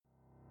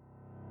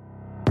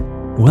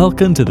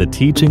Welcome to the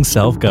Teaching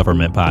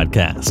Self-Government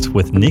Podcast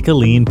with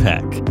Nicolene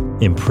Peck.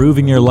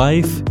 Improving your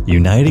life,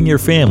 uniting your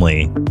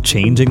family,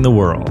 changing the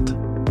world.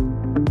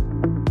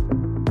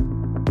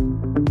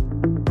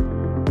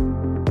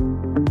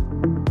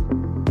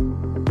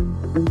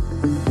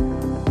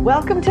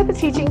 Welcome to the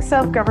Teaching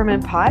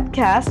Self-Government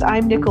Podcast.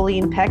 I'm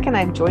Nicolene Peck, and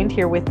I'm joined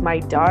here with my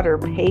daughter,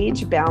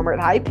 Paige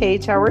Baumert. Hi,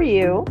 Paige. How are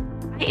you?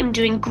 I am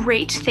doing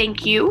great,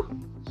 thank you.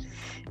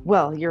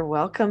 Well, you're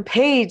welcome.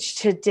 Paige,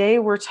 today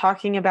we're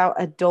talking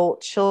about adult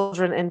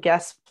children, and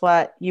guess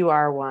what? You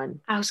are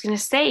one. I was going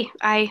to say,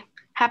 I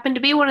happen to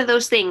be one of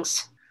those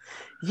things.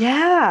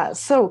 Yeah,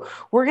 so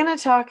we're going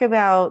to talk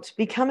about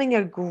becoming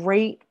a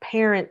great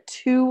parent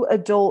to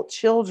adult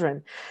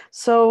children.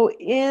 So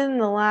in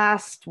the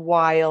last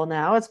while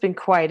now, it's been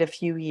quite a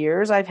few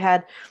years, I've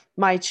had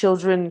my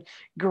children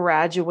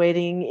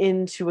graduating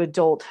into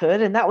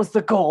adulthood, and that was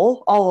the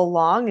goal all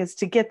along, is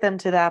to get them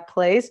to that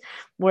place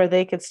where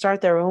they could start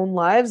their own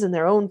lives and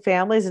their own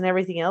families and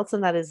everything else.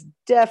 And that is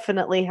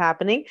definitely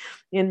happening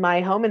in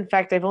my home. In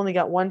fact, I've only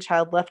got one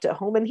child left at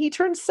home, and he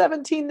turned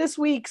 17 this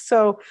week.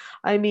 So,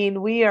 I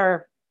mean, we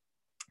are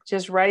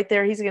just right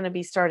there. He's going to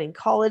be starting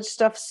college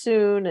stuff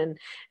soon and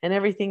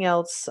everything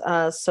else.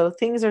 So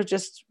things are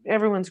just,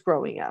 everyone's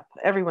growing up,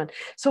 everyone.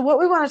 So what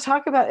we want to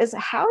talk about is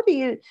how do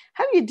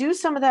you do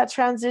some of that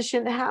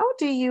transition? How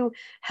do you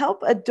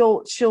help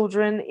adult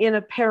children in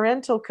a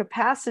parental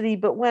capacity,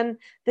 but when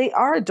they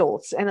are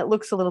adults and it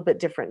looks a little bit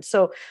different?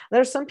 So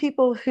there's some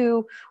people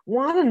who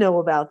want to know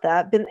about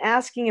that, been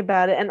asking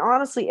about it. And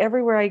honestly,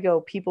 everywhere I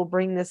go, people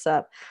bring this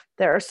up.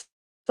 There are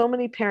so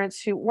many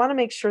parents who want to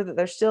make sure that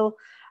they're still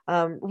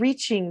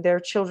reaching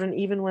their children,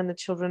 even when the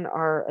children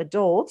are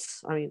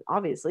adults. I mean,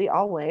 obviously,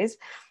 always.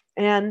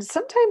 And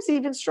sometimes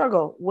even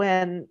struggle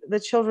when the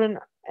children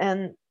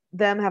and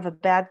them have a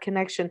bad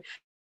connection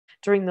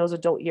during those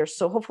adult years.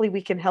 So hopefully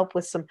we can help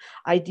with some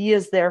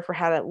ideas there for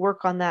how to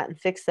work on that and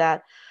fix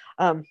that.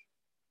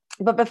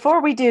 But before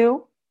we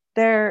do,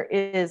 there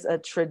is a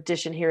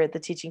tradition here at the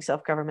Teaching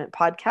Self-Government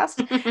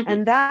Podcast,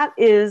 and that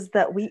is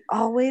that we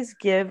always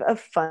give a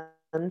fun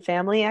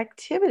family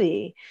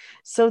activity.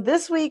 So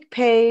this week,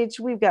 Paige,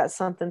 we've got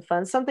something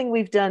fun, something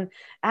we've done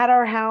at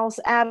our house,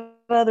 at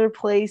other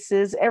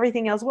places,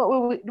 everything else.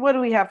 What do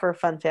we have for a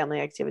fun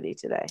family activity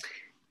today?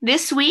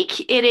 This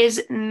week, it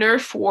is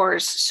Nerf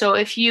Wars. So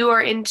if you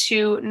are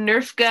into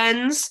Nerf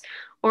guns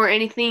or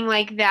anything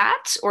like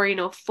that, or,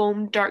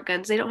 foam dart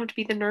guns, they don't have to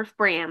be the Nerf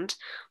brand,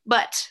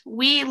 but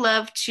we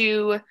love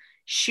to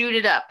shoot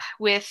it up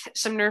with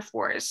some Nerf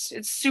Wars.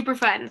 It's super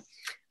fun.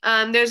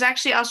 There's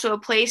actually also a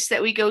place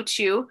that we go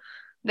to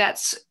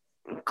that's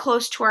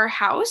close to our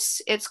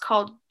house. It's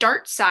called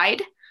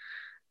Dartside.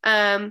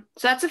 So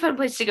that's a fun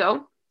place to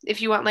go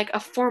if you want like a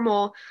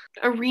formal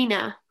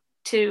arena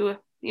to,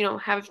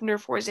 have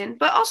Nerf Wars in,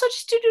 but also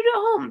just to do it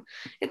at home.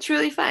 It's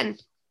really fun.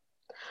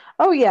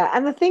 Oh, yeah.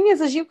 And the thing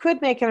is you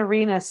could make an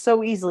arena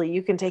so easily.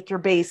 You can take your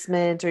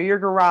basement or your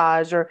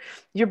garage or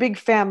your big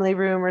family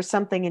room or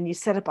something, and you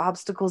set up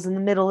obstacles in the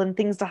middle and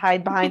things to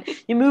hide behind.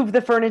 You move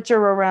the furniture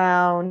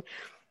around.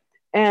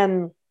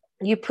 And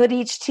you put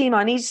each team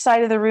on each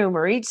side of the room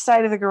or each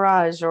side of the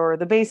garage or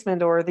the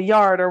basement or the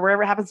yard or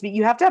wherever it happens to be.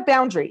 You have to have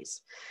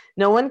boundaries.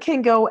 No one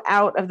can go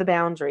out of the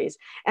boundaries.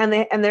 And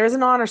there's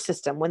an honor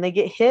system. When they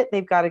get hit,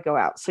 they've got to go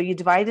out. So you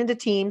divide into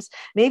teams.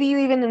 Maybe you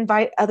even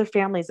invite other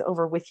families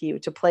over with you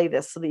to play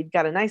this so that you've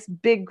got a nice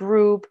big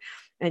group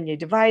and you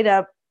divide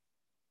up.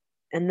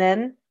 And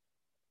then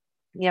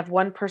you have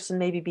one person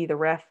maybe be the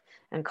ref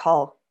and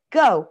call,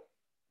 go.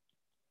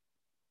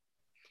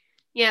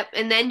 Yep,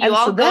 and then you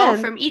all go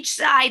from each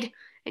side,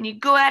 and you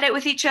go at it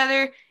with each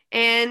other,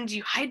 and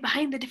you hide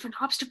behind the different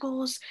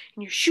obstacles,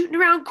 and you're shooting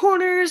around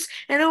corners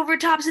and over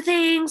tops of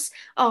things.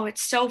 Oh,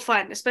 it's so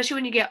fun, especially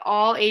when you get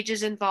all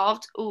ages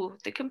involved. Ooh,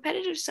 the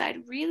competitive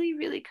side really,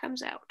 really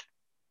comes out.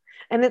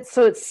 And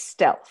it's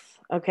stealth,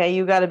 okay?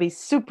 You got to be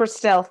super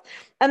stealth.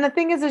 And the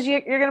thing is you're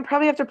going to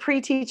probably have to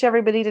pre-teach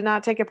everybody to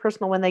not take it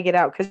personal when they get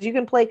out, because you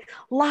can play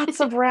lots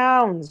of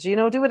rounds,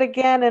 do it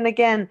again and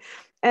again.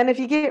 And if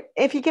you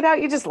get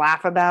out, you just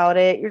laugh about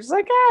it. You're just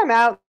like, I'm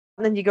out.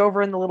 And then you go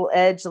over in the little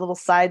edge, the little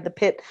side, the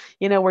pit,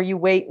 where you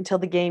wait until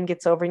the game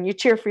gets over and you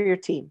cheer for your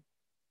team.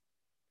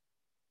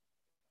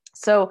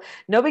 So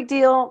no big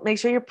deal. Make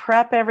sure you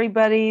prep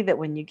everybody that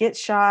when you get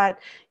shot,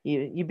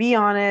 you be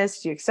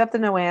honest, you accept the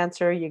no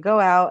answer, you go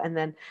out. And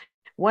then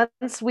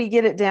once we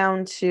get it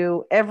down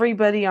to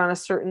everybody on a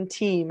certain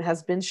team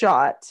has been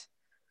shot,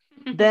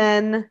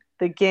 then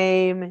the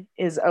game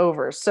is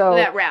over. So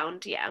that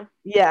round, yeah.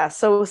 Yeah.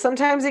 So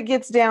sometimes it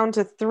gets down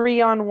to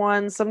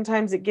 3-on-1.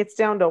 Sometimes it gets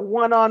down to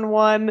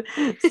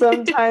 1-on-1.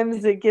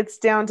 Sometimes it gets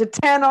down to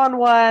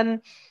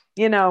 10-on-1,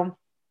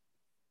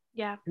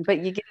 Yeah. But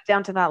you get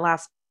down to that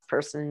last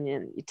person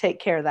and you take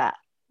care of that.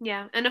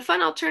 Yeah. And a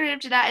fun alternative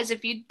to that is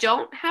if you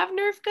don't have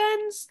Nerf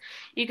guns,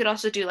 you could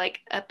also do like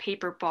a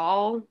paper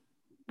ball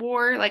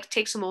war, like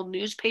take some old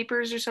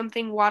newspapers or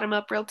something, wad them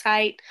up real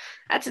tight.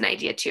 That's an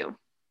idea too.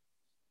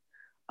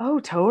 Oh,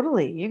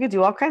 totally. You could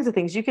do all kinds of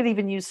things. You could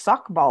even use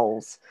sock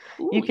balls.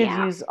 Ooh, You could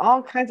yeah. use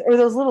all kinds, or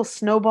those little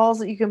snowballs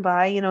that you can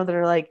buy, that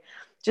are like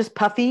just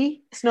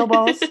puffy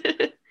snowballs,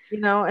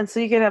 and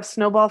so you could have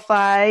snowball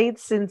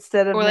fights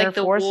instead of Or like Nerf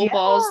the wars. wool Yeah,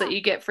 balls that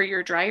you get for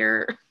your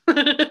dryer.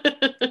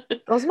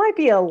 those might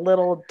be a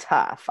little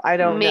tough. I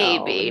don't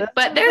know. Maybe,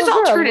 but there's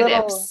Those are a little,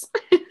 alternatives.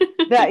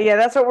 yeah,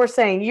 that's what we're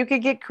saying. You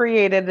could get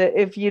creative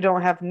if you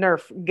don't have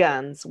Nerf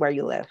guns where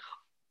you live.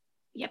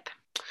 Yep.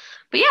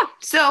 But yeah,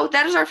 so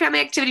that is our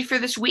family activity for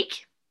this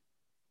week.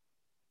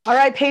 All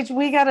right, Paige,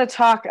 we got to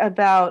talk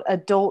about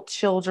adult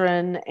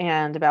children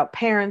and about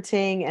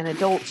parenting and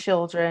adult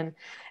children.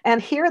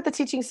 And here at the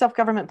Teaching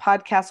Self-Government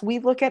podcast, we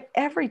look at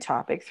every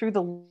topic through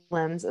the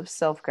lens of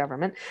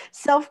self-government.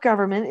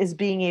 Self-government is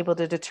being able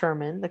to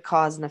determine the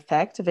cause and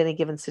effect of any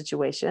given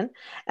situation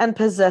and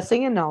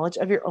possessing a knowledge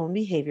of your own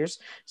behaviors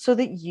so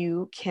that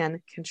you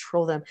can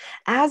control them.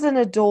 As an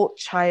adult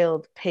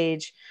child,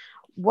 Paige,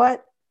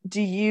 what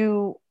do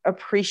you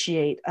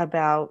appreciate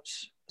about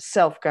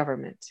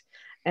self-government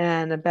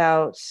and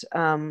about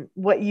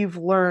what you've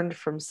learned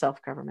from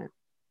self-government?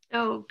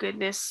 Oh,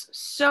 goodness.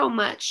 So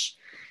much.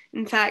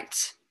 In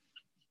fact,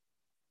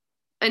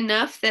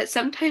 enough that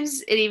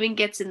sometimes it even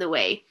gets in the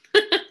way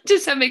to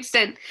some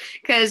extent.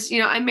 Because,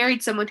 I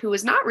married someone who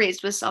was not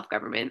raised with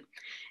self-government.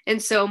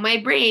 And so my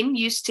brain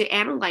used to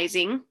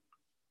analyzing.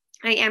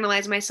 I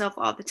analyze myself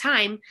all the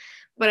time,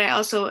 but I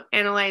also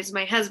analyze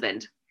my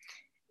husband.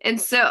 And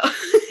so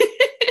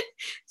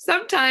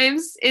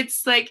sometimes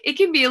it's like it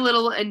can be a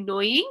little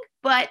annoying,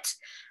 but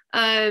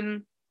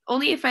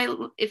only if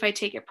I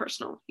take it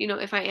personal.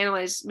 If I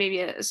analyze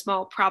maybe a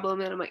small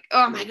problem and I'm like,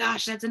 oh my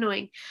gosh, that's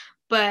annoying.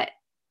 But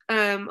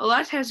a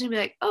lot of times we'll be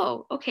like,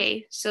 oh,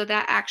 okay, so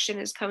that action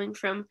is coming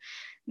from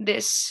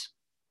this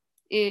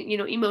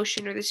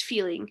emotion or this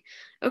feeling.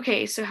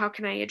 Okay, so how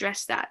can I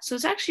address that? So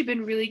it's actually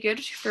been really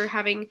good for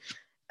having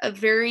a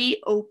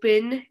very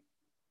open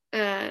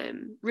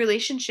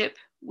relationship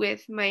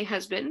with my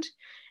husband,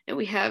 and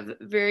we have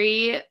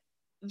very,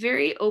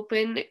 very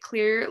open,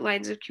 clear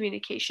lines of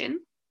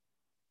communication.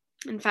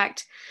 In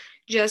fact,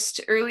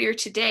 just earlier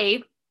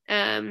today,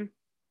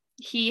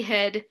 he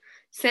had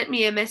sent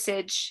me a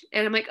message,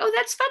 and I'm like, oh,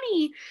 that's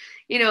funny,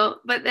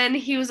 but then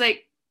he was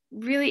like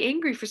really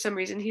angry for some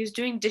reason. He was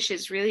doing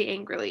dishes really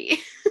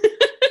angrily.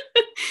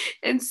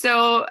 And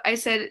so I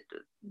said,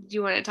 do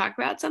you want to talk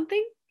about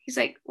something? He's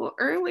like, well,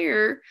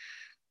 earlier,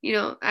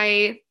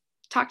 I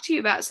talked to you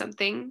about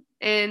something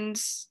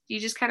and you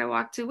just kind of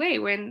walked away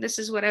when this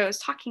is what I was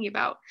talking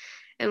about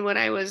and what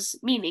I was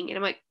meaning. And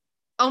I'm like,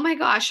 oh my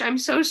gosh, I'm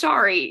so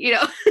sorry.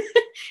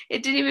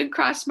 It didn't even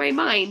cross my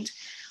mind.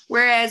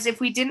 Whereas if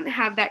we didn't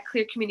have that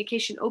clear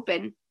communication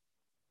open,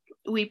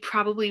 we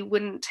probably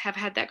wouldn't have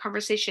had that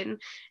conversation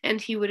and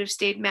he would have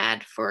stayed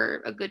mad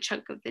for a good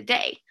chunk of the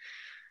day.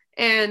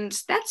 And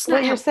that's not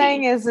what you're healthy.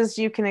 saying is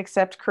you can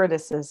accept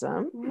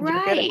criticism. Right.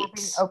 You're good at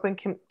having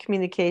open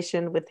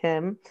communication with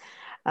him.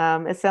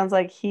 It sounds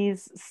like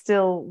he's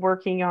still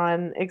working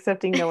on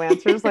accepting no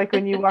answers, like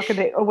when you walk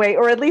away,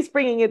 or at least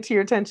bringing it to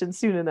your attention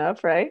soon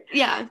enough, right?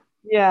 Yeah.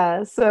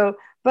 Yeah. So,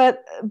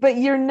 but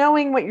you're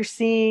knowing what you're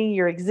seeing,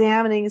 you're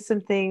examining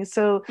some things.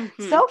 So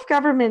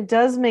self-government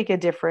does make a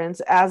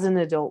difference as an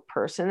adult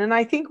person. And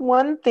I think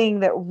one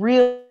thing that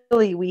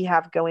really we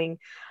have going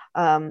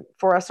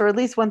for us, or at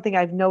least one thing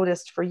I've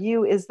noticed for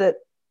you, is that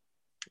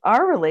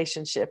our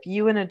relationship,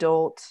 you an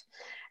adult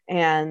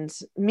and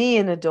me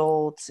an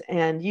adult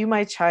and you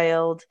my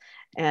child,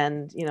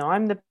 and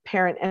I'm the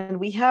parent, and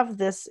we have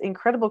this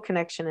incredible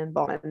connection and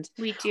bond.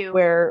 We do.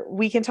 Where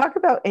we can talk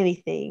about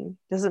anything,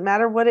 doesn't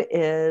matter what it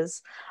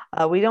is.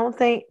 We don't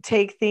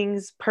take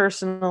things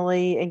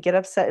personally and get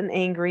upset and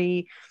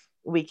angry.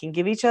 We can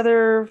give each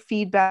other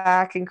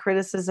feedback and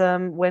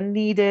criticism when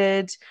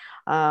needed.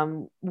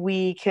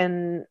 We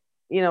can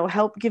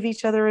help give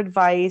each other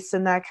advice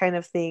and that kind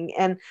of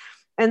thing.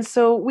 And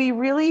so we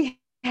really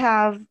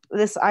have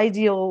this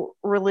ideal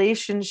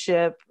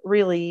relationship,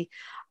 really,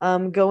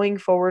 going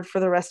forward for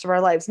the rest of our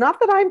lives.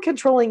 Not that I'm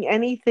controlling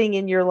anything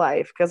in your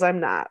life, because I'm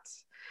not.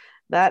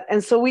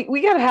 And so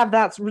we got to have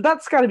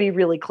that's got to be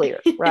really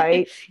clear,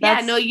 right?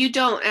 Yeah, no, you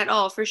don't at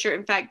all, for sure.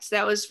 In fact,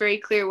 that was very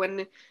clear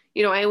when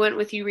I went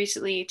with you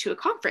recently to a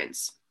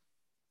conference,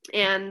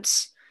 and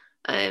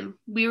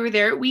we were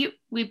there. We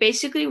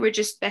basically were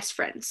just best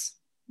friends.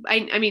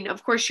 I mean,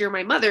 of course, you're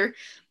my mother,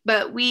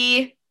 but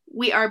we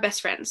are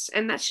best friends,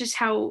 and that's just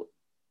how,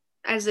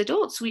 as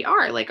adults, we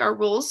are. Like, our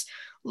roles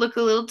look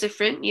a little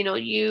different.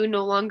 You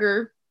no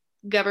longer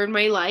govern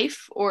my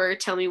life or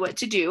tell me what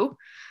to do,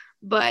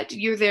 but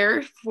you're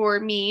there for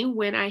me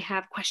when I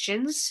have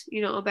questions,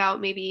 about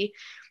maybe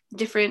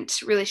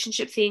different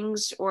relationship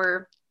things,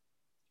 or,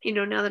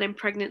 now that I'm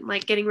pregnant,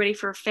 like getting ready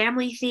for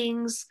family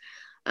things,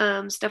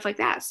 stuff like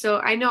that. So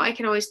I know I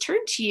can always turn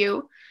to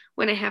you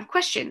when I have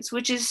questions,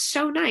 which is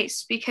so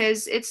nice,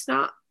 because it's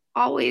not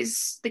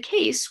always the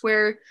case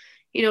where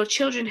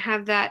children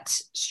have that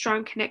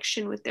strong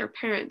connection with their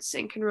parents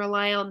and can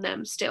rely on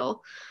them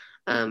still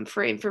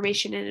for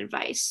information and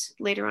advice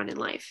later on in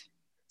life.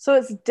 So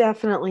it's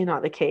definitely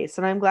not the case.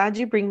 And I'm glad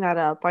you bring that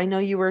up. I know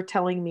you were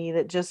telling me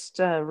that just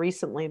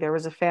recently there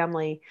was a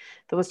family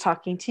that was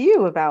talking to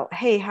you about,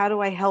 hey, how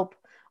do I help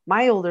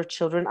my older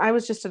children? I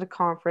was just at a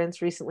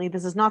conference recently.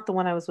 This is not the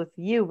one I was with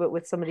you, but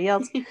with somebody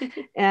else.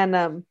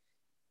 And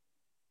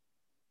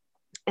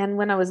and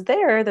when I was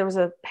there, there was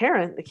a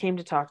parent that came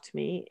to talk to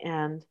me,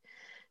 and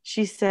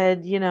she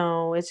said,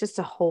 it's just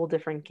a whole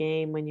different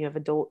game when you have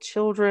adult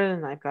children,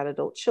 and I've got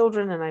adult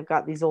children, and I've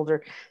got these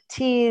older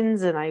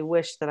teens, and I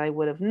wish that I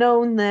would have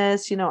known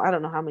this. I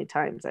don't know how many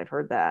times I've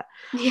heard that.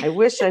 Yeah. I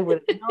wish I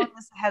would have known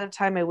this ahead of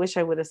time. I wish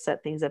I would have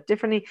set things up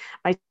differently.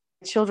 My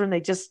children,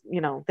 they just,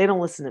 they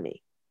don't listen to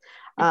me.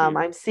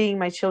 I'm seeing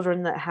my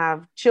children that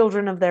have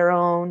children of their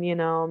own,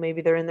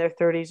 maybe they're in their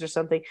 30s or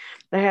something.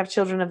 They have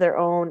children of their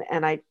own,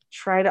 and I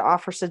try to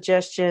offer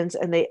suggestions,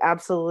 and they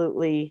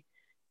absolutely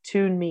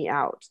tune me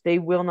out. They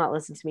will not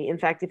listen to me. In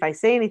fact, if I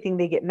say anything,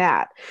 they get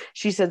mad.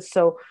 She said,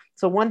 so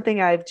one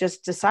thing I've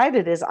just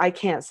decided is I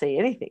can't say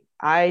anything.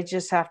 I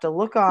just have to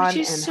look on Which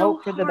is and so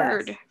hope for the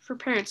best. hard for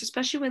parents,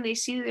 especially when they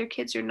see that their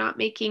kids are not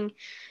making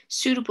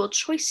suitable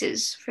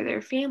choices for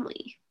their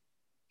family.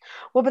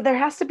 Well, but there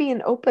has to be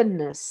an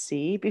openness,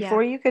 see,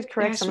 before you could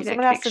correct someone.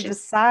 Someone has to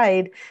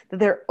decide that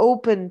they're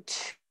open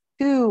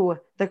to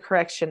the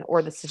correction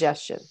or the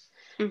suggestion.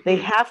 They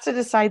have to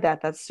decide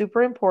that. That's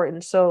super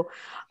important. So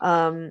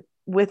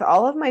with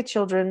all of my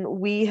children,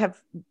 we have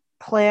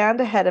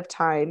planned ahead of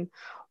time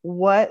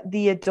what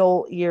the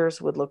adult years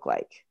would look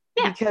like.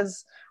 Yeah.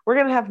 Because we're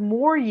going to have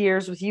more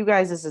years with you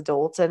guys as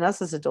adults and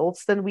us as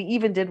adults than we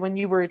even did when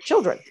you were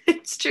children.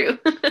 It's true.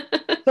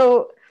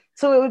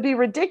 So it would be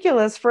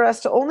ridiculous for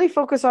us to only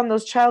focus on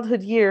those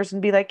childhood years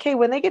and be like, hey,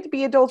 when they get to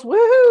be adults,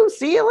 woohoo,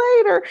 see you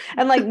later.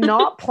 And like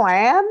not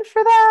plan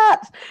for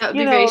that. That would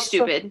be very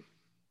stupid. So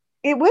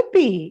it would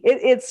be.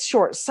 It's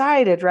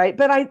short-sighted, right?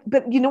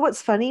 But you know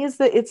what's funny is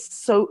that it's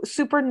so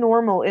super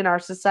normal in our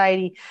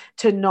society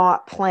to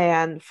not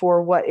plan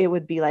for what it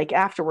would be like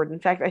afterward. In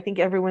fact, I think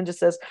everyone just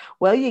says,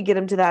 well, you get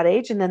them to that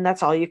age and then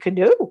that's all you can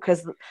do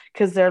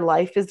because their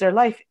life is their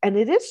life. And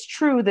it is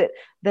true that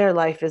their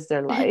life is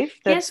their life.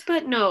 Yes,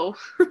 but no.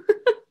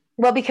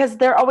 Well, because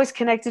they're always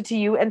connected to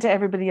you and to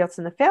everybody else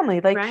in the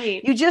family.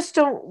 Like you just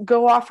don't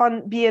go off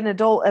on be an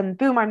adult and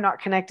boom, I'm not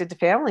connected to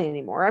family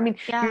anymore. I mean,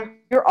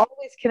 you're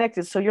always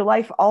connected. So your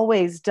life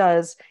always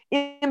does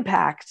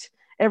impact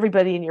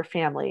everybody in your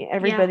family,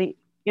 everybody,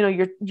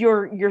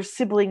 your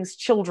siblings,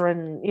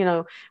 children,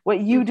 what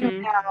you do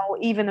now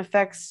even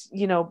affects,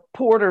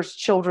 Porter's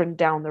children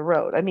down the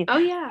road. I mean,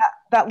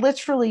 that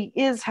literally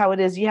is how it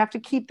is. You have to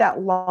keep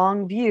that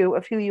long view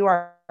of who you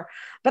are.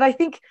 But I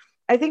think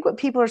what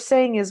people are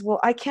saying is, well,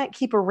 I can't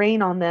keep a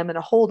rein on them and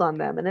a hold on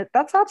them. And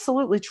that's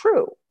absolutely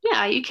true.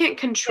 Yeah, you can't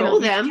control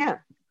them,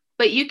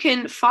 but you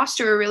can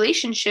foster a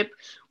relationship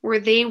where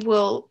they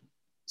will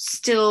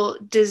still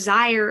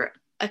desire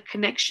a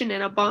connection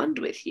and a bond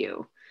with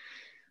you.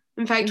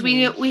 In fact,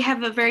 we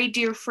have a very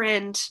dear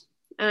friend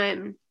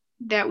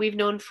that we've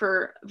known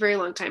for a very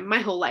long time,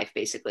 my whole life,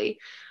 basically,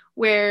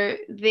 where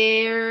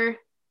their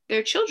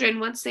children,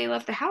 once they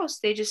left the house,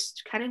 they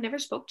just kind of never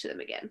spoke to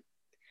them again.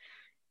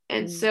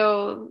 And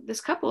so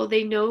this couple,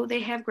 they know they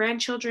have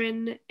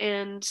grandchildren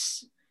and,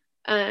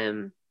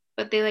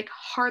 but they like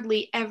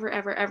hardly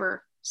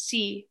ever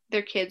see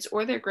their kids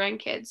or their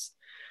grandkids.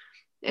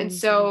 And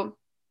so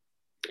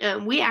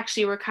we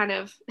actually were kind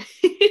of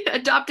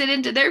adopted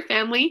into their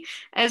family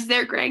as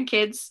their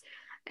grandkids.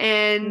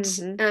 And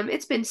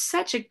it's been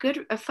such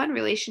a fun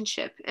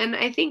relationship. And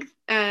I think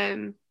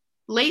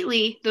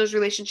lately those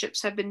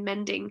relationships have been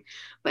mending,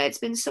 but it's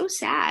been so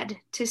sad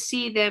to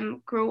see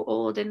them grow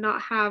old and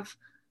not have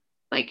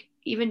like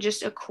even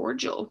just a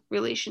cordial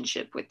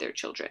relationship with their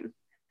children.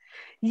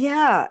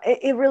 Yeah,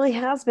 it really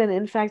has been.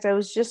 In fact, I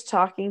was just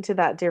talking to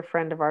that dear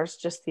friend of ours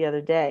just the other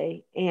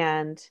day,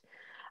 and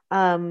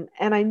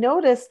I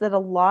noticed that a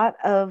lot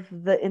of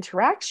the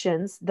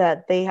interactions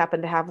that they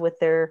happen to have with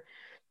their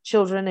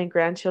children and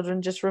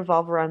grandchildren just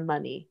revolve around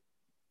money.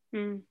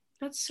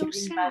 That's so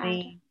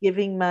sad.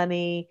 Giving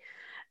money,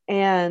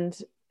 and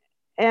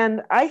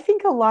I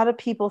think a lot of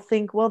people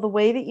think, well, the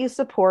way that you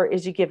support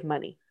is you give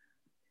money.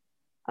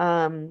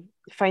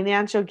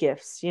 Financial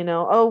gifts,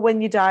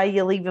 when you die,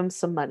 you leave them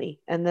some money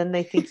and then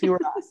they think you were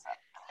awesome.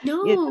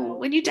 No,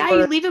 when you die,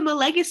 you leave them a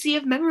legacy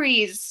of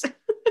memories.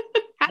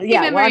 Happy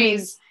memories. Well, I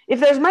mean, if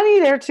there's money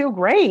there too,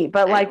 great.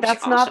 But like,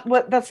 that's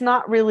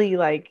not really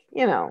like,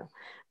 the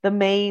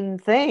main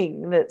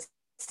thing that's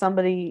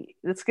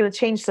going to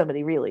change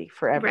somebody really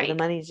forever. Right. The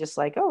money's just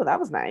like, oh, that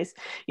was nice,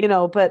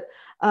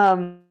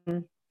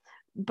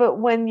 but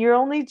when you're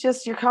only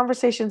just your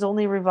conversations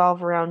only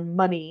revolve around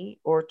money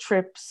or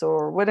trips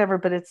or whatever,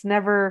 but it's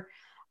never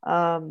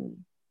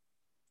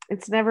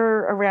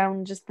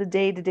around just the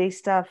day-to-day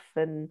stuff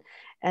and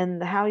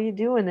how you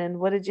doing and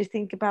what did you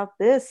think about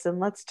this and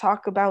let's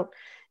talk about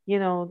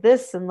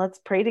this and let's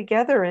pray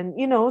together and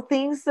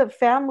things that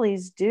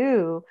families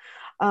do,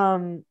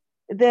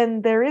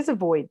 then there is a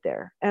void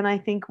there. And I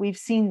think we've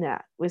seen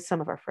that with some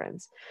of our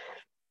friends.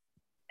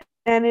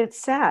 And it's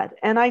sad.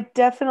 And I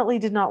definitely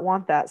did not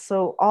want that.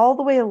 So all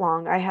the way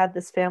along, I had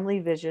this family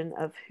vision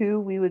of who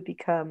we would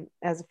become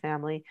as a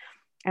family.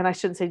 And I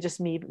shouldn't say just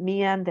me, but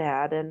me and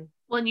dad. And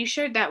Well, and you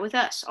shared that with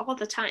us all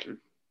the time.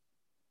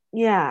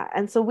 yeah,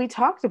 and so we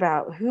talked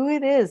about who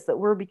it is that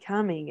we're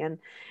becoming,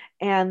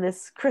 and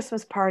this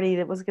Christmas party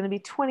that was going to be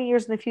 20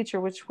 years in the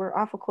future, which we're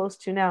awful close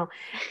to now,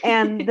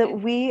 and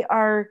that we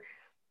are,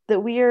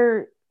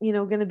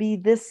 going to be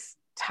this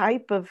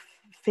type of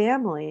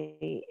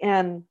family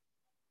and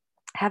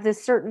have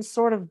this certain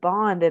sort of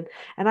bond.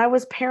 And I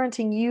was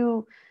parenting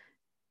you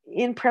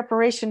in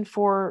preparation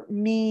for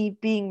me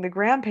being the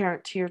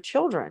grandparent to your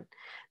children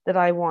that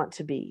I want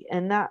to be.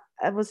 And that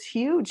was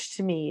huge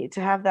to me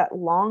to have that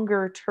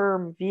longer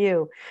term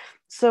view.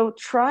 So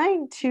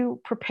trying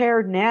to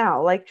prepare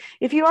now, like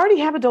if you already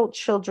have adult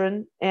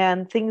children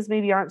and things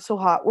maybe aren't so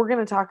hot, we're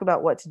going to talk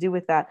about what to do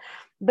with that.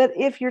 But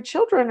if your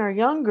children are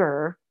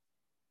younger,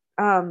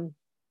 um,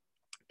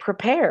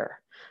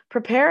 prepare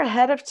prepare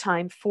ahead of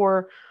time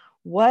for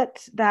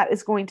what that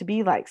is going to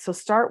be like. So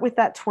start with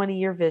that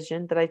 20-year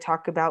vision that I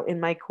talk about in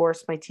my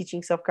course, my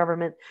Teaching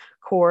Self-Government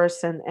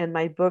course, and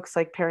my books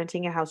like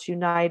Parenting a House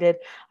United.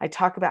 I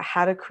talk about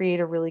how to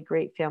create a really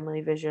great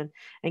family vision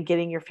and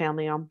getting your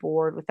family on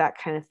board with that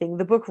kind of thing.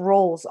 The book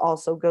Roles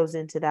also goes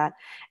into that.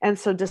 And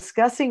so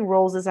discussing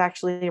roles is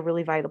actually a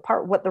really vital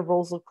part. What the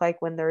roles look like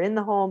when they're in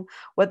the home,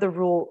 what the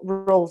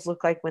roles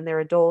look like when they're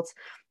adults.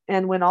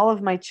 And when all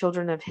of my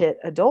children have hit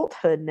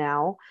adulthood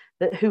now,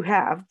 that who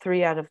have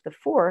 3 out of the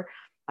 4,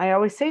 I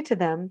always say to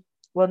them,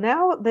 well,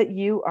 now that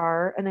you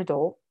are an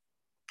adult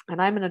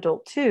and I'm an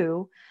adult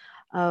too,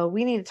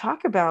 we need to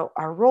talk about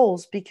our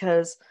roles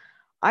because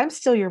I'm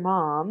still your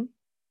mom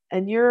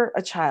and you're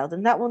a child,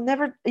 and that will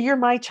never, you're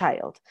my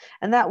child,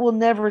 and that will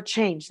never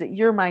change, that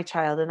you're my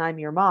child and I'm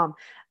your mom.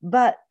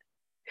 But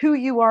who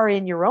you are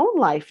in your own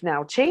life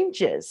now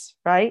changes,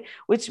 right?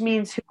 Which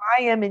means who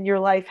I am in your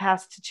life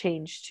has to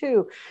change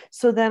too.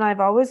 So then I've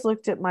always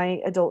looked at my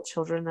adult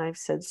children and I've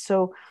said,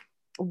 so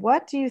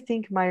what do you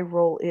think my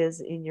role is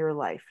in your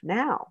life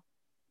now?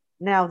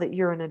 Now that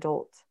you're an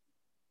adult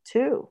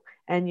too,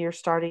 and you're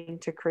starting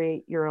to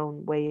create your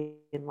own way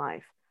in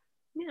life.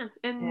 Yeah,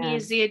 and me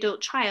as And the adult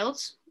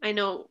child, I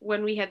know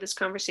when we had this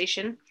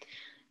conversation,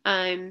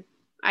 um,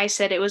 I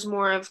said it was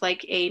more of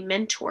like a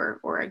mentor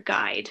or a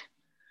guide.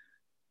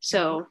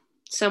 So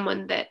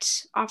someone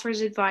that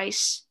offers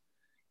advice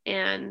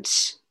and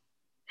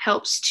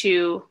helps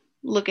to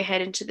look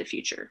ahead into the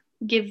future,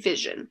 give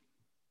vision.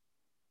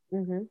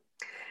 mm-hmm.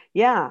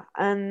 Yeah,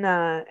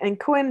 and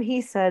Quinn,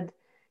 he said,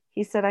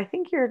 I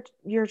think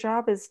your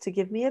job is to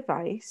give me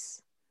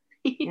advice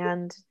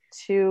and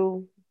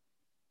to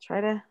try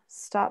to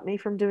stop me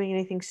from doing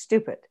anything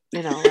stupid.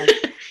 Like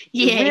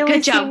you Yay, really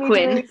good see job, me doing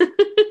Quinn. anything.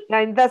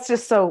 And that's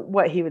just so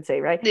what he would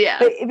say, right? Yeah.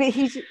 But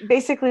he's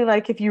basically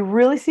like, if you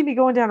really see me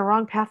going down a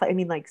wrong path, I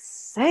mean, like,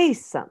 say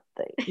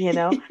something.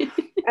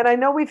 And I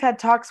know we've had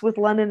talks with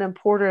London and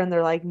Porter, and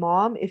they're like,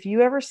 Mom, if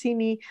you ever see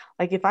me,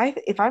 like, if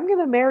I'm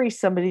gonna marry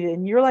somebody,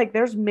 and you're like,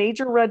 there's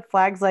major red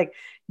flags, like,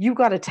 you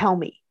got to tell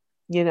me.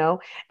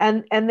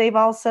 And they've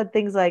all said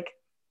things like,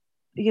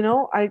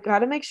 I got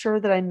to make sure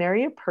that I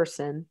marry a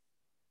person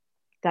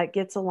that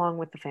gets along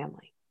with the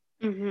family.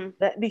 Mm-hmm.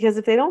 Because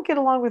if they don't get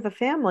along with the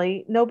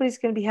family, nobody's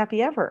going to be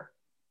happy ever.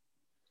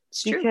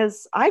 It's true.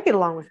 Because I get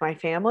along with my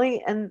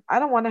family and I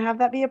don't want to have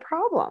that be a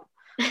problem.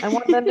 I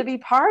want them to be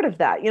part of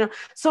that.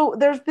 So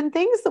there's been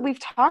things that we've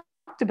talked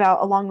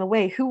about along the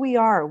way, who we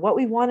are, what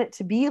we want it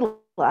to be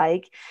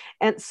like.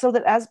 And so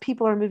that as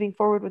people are moving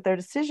forward with their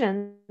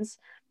decisions,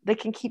 they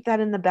can keep that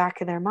in the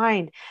back of their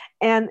mind,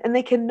 and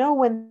they can know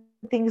when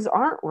things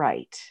aren't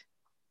right.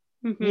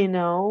 Mm-hmm. you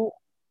know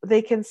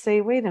they can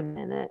say, wait a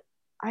minute,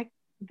 I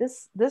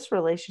this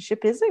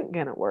relationship isn't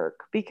going to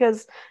work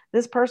because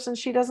this person,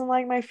 she doesn't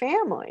like my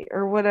family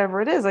or whatever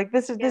it is, like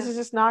this is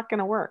just not going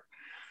to work.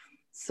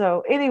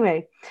 So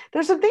anyway,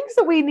 there's some things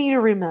that we need to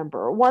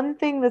remember. One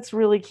thing that's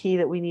really key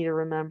that we need to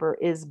remember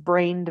is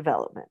brain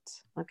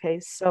development. Okay,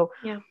 so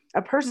Yeah.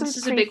 a This person's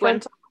is a big one.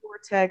 prefrontal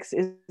cortex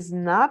is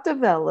not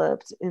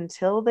developed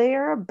until they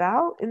are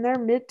about in their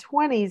mid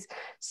 20s.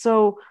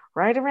 So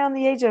right around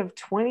the age of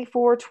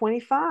 24,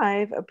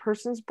 25, a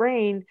person's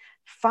brain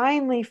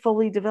finally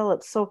fully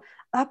develops. So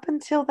up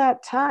until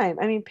that time,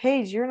 I mean,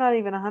 Paige, you're not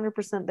even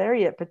 100% there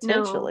yet, No.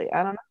 potentially.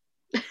 I don't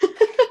know.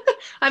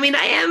 I mean,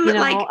 I am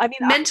like I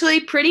mean, mentally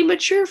pretty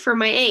mature for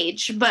my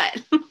age,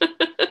 but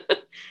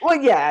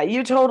well, yeah,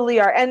 you totally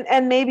are,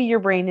 and maybe your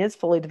brain is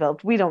fully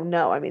developed. We don't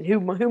know. I mean, who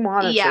yeah,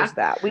 monitors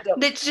that? We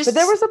don't. that's But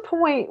there just was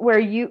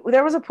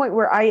a point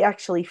where I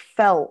actually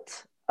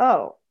felt,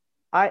 oh,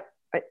 I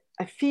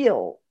I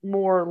feel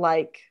more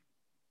like,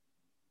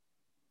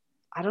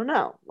 I don't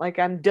know, like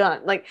I'm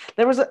done. Like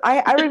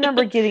I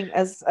remember getting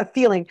as a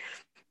feeling,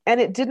 and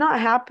it did not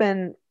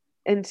happen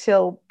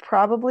until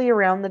probably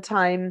around the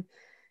time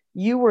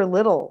you were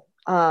little,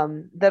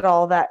 that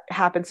all that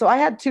happened. So I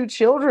had two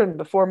children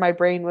before my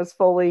brain was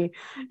fully,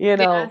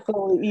 Yeah.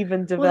 fully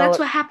even Well, that's developed.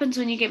 what happens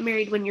when you get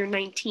married when you're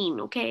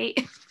 19, okay?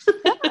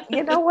 Yeah,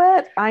 you know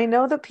what? I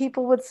know that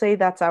people would say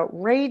that's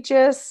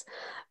outrageous,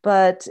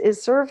 but it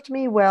served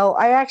me well.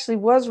 I actually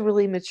was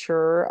really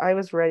mature. I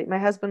was ready. My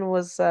husband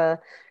was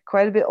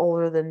quite a bit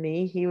older than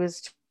me. He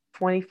was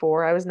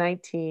 24. I was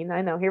 19.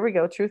 I know. Here we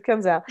go. Truth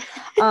comes out.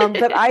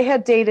 But I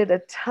had dated a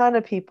ton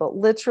of people,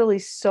 literally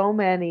so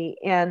many,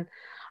 and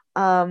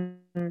I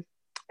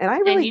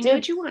And really you knew did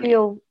what you wanted.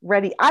 feel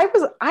ready.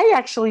 I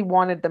actually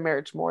wanted the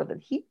marriage more than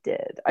he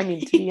did. I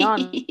mean, to be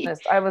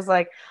honest, I was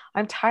like,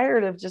 I'm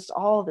tired of just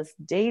all this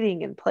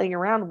dating and playing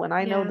around when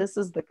I know Yeah. this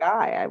is the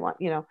guy I want.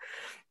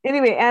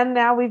 Anyway, and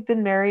now we've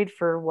been married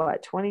for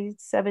what,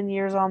 27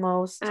 years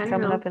almost, I don't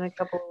coming know. up in a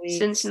couple of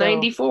Since weeks. So,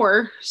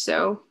 94.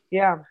 So,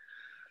 yeah.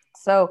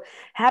 So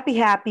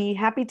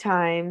happy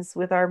times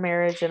with our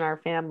marriage and our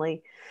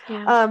family.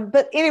 yeah.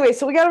 But anyway,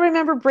 so we got to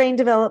remember brain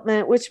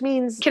development, which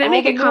means Can I all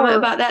make the a comment more.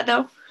 about that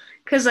though?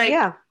 Because, like,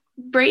 Yeah.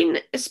 brain,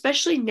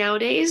 especially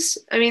nowadays,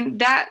 I mean,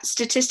 that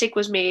statistic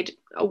was made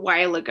a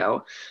while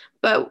ago,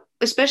 but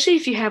especially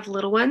if you have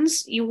little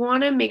ones, you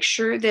want to make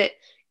sure that,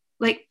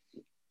 like,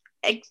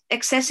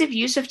 excessive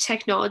use of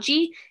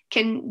technology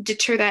can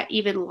deter that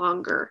even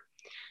longer.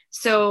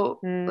 So,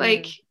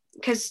 like, Mm,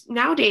 because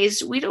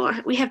nowadays we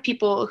have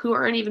people who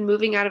aren't even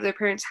moving out of their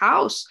parents'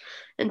 house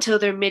until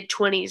their mid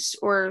 20s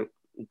or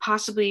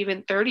possibly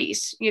even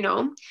 30s,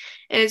 and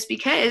it's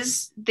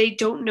because they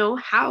don't know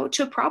how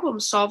to problem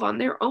solve on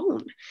their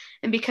own,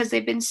 and because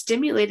they've been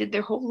stimulated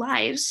their whole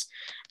lives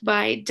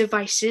by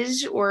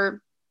devices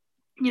or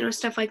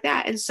stuff like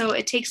that, and so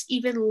it takes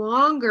even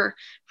longer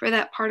for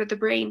that part of the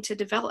brain to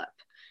develop.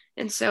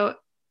 And so,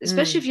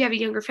 especially mm. if you have a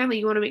younger family,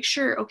 you want to make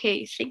sure,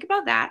 okay, think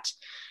about that.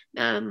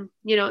 In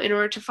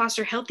order to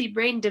foster healthy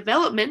brain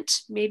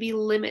development, maybe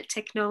limit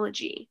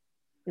technology.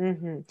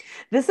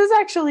 This is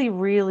actually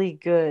really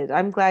good.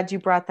 I'm glad you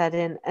brought that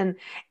in.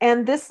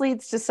 And this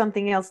leads to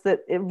something else that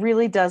it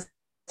really does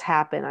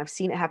happen. I've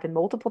seen it happen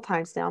multiple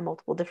times now,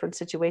 multiple different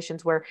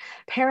situations where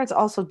parents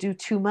also do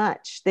too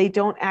much. They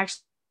don't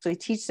actually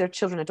teach their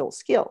children adult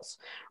skills,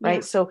 Yeah.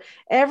 right? So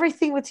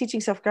everything with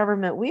teaching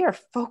self-government, we are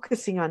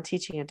focusing on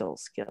teaching adult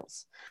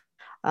skills.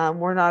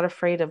 We're not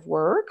afraid of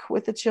work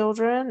with the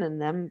children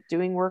and them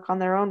doing work on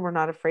their own. We're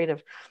not afraid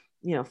of,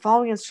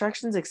 following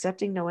instructions,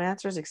 accepting no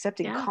answers,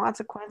 accepting Yeah.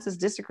 consequences,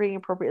 disagreeing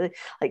appropriately,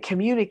 like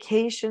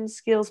communication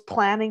skills,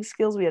 planning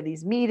skills. We have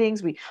these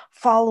meetings, we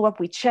follow up,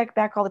 we check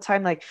back all the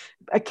time, like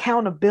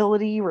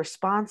accountability,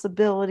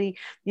 responsibility,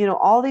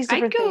 all these I'd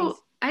different things. go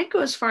I'd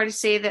go as far to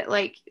say that,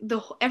 like,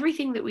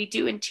 everything that we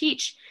do and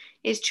teach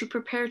is to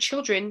prepare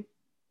children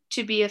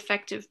to be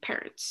effective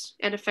parents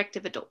and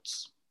effective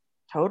adults.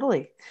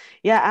 Totally.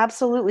 Yeah,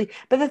 absolutely.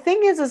 But the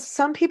thing is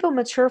some people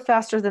mature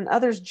faster than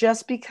others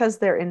just because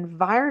their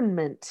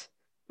environment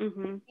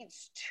Mm-hmm.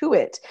 leads to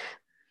it.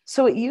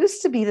 So it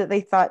used to be that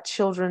they thought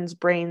children's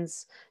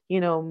brains,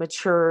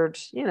 matured,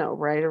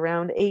 right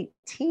around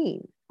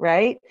 18,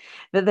 right?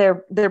 That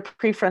their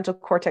prefrontal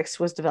cortex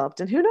was developed.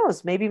 And who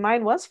knows, maybe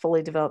mine was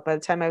fully developed by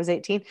the time I was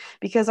 18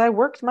 because I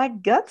worked my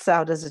guts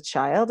out as a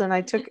child and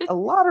I took a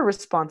lot of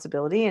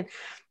responsibility and,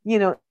 you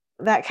know,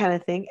 that kind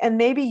of thing. And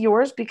maybe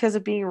yours, because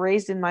of being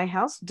raised in my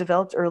house,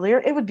 developed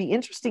earlier. It would be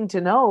interesting to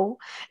know.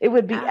 It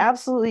would be Yeah.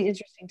 absolutely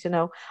interesting to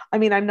know. I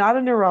mean, I'm not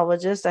a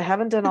neurologist. I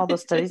haven't done all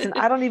those studies, and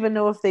I don't even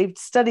know if they've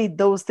studied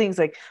those things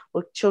like,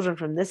 well, children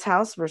from this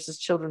house versus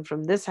children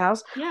from this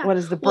house. Yeah. What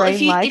is the Well, if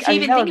brain you like? if I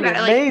you mean, even that think would be about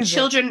it, like,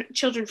 amazing.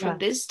 children Yeah. from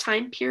this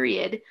time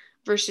period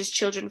versus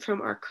children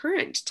from our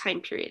current time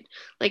period.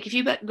 Like, if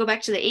you go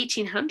back to the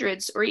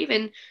 1800s or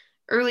even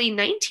early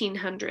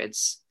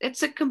 1900s,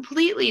 it's a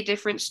completely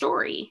different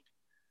story.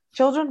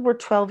 Children were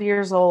 12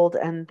 years old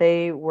and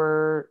they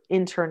were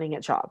interning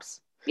at jobs.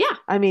 Yeah.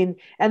 I mean,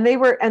 and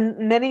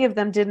many of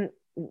them didn't,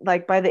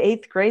 like, by the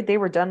eighth grade, they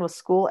were done with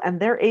school, and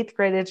their eighth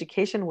grade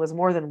education was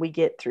more than we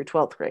get through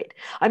 12th grade.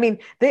 I mean,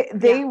 Yeah.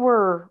 they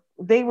were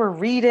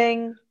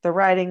reading the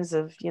writings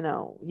of,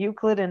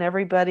 Euclid and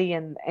everybody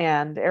and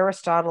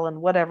Aristotle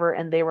and whatever,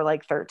 and they were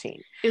like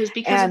 13. It was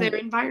because of their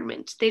And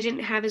environment. They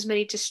didn't have as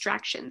many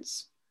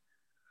distractions.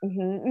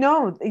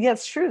 no, yeah,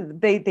 it's true.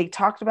 They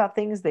talked about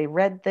things, they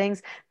read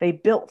things, they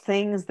built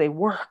things, they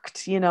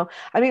worked, I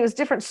mean, it was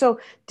different. So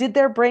did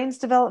their brains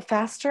develop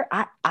faster?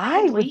 I would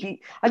Probably.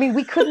 be, I mean,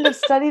 we couldn't have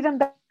studied them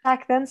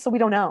back then, so we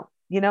don't know.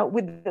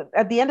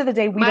 At the end of the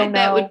day, we My don't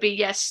bet would know. be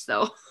yes,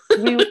 though.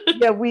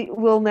 We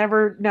will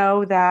never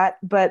know that,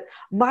 but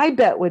my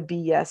bet would be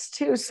yes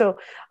too. So,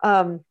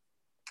 okay,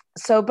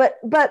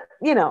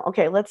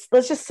 let's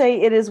just say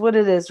it is what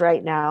it is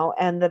right now,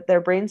 and that their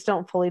brains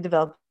don't fully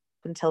develop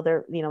until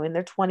they're, in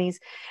their 20s.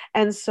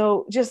 And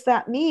so just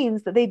that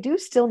means that they do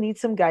still need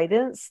some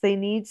guidance. They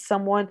need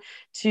someone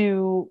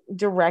to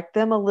direct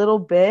them a little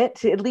bit,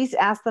 to at least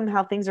ask them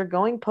how things are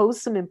going,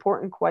 pose some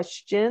important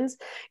questions,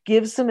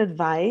 give some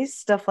advice,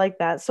 stuff like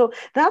that. So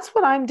that's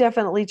what I'm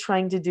definitely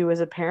trying to do as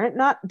a parent.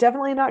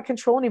 Definitely not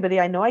control anybody.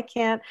 I know I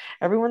can't.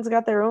 Everyone's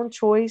got their own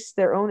choice,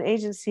 their own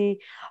agency,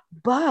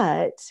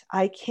 but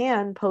I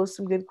can pose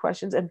some good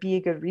questions and be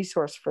a good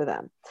resource for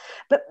them.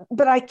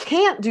 But I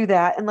can't do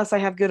that unless I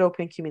have good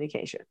open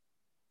communication.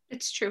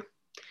 It's true.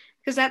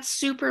 Because that's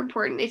super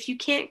important. If you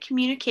can't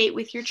communicate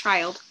with your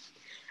child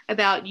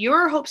about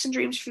your hopes and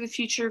dreams for the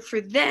future,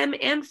 for them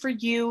and for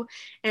you,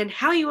 and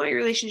how you want your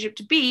relationship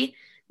to be,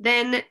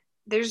 then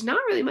there's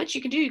not really much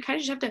you can do. You kind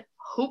of just have to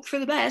hope for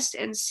the best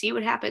and see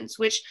what happens,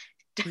 which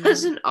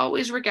doesn't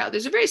always work out.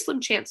 There's a very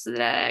slim chance that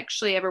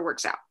actually ever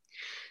works out.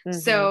 Mm-hmm.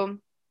 So,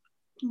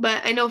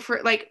 but I know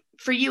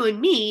for you and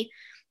me,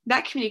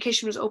 that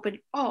communication was open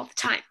all the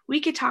time.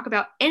 We could talk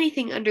about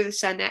anything under the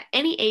sun at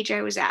any age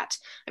I was at.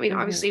 I mean,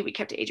 obviously we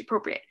kept it age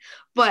appropriate,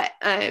 but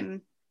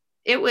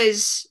it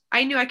was,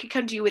 I knew I could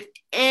come to you with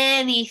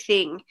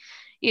anything,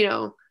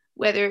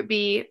 whether it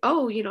be,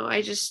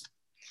 I just,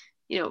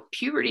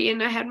 puberty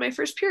and I had my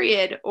first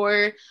period,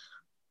 or,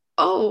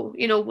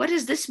 what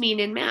does this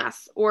mean in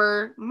math?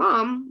 Or,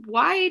 Mom,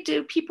 why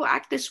do people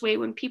act this way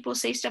when people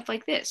say stuff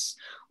like this?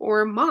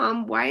 Or,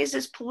 Mom, why is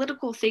this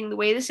political thing the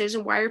way this is,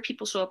 and why are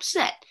people so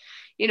upset?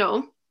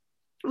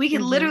 We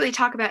could literally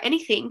talk about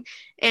anything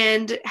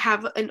and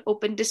have an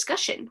open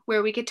discussion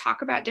where we could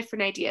talk about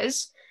different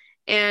ideas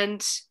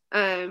and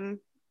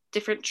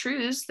different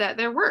truths that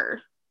there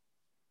were.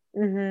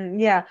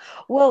 Yeah.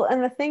 Well,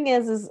 and the thing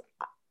is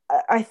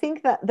I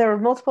think that there were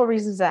multiple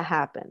reasons that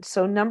happened.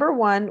 So number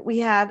one, we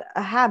had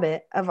a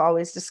habit of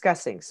always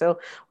discussing. So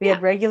we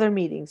had regular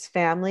meetings,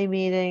 family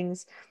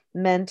meetings,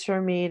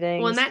 mentor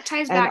meetings. Well, and that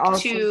ties back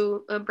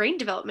to brain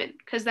development,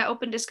 because that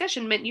open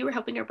discussion meant you were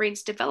helping our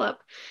brains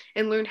develop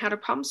and learn how to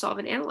problem solve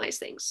and analyze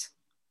things.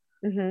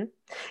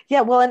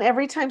 Yeah. Well, and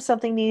every time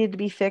something needed to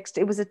be fixed,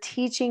 it was a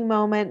teaching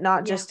moment,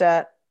 not just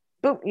a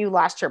boom, you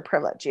lost your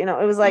privilege. It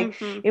was like,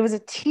 it was a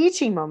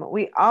teaching moment.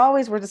 We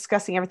always were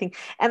discussing everything.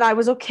 And I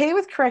was okay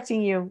with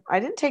correcting you. I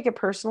didn't take it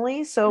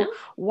personally. So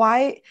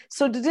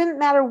so it didn't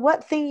matter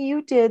what thing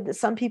you did that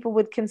some people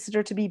would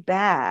consider to be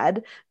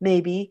bad,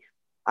 maybe.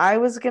 I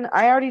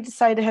already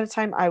decided ahead of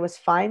time, I was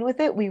fine with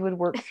it. We would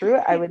work through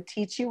it. I would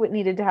teach you what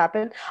needed to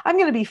happen. I'm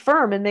going to be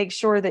firm and make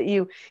sure that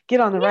you get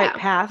on the right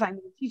path. I'm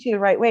going to teach you the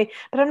right way,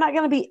 but I'm not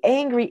going to be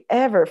angry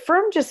ever.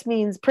 Firm just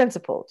means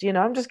principled.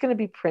 I'm just going to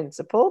be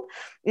principled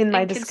in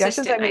my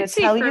discussions. I'm going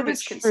to tell you the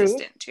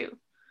truth. Too.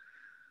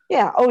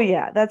 Yeah. Oh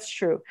yeah, that's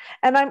true.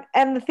 And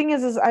the thing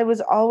is I was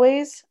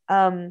always,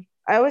 I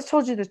always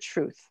told you the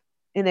truth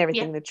in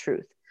everything, the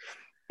truth.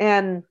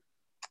 And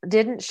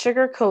didn't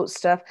sugarcoat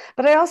stuff,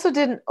 but I also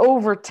didn't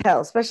overtell,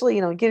 especially,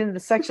 get into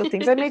sexual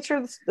things. I made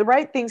sure the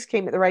right things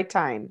came at the right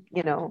time,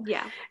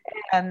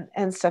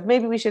 and stuff.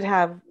 Maybe we should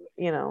have,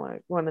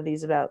 one of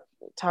these about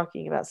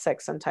talking about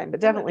sex sometime, but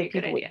definitely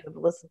people would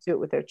listen to it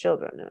with their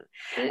children.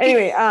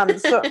 Anyway,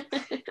 so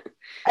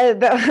I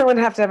wouldn't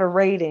have to have a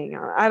rating.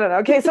 I don't know.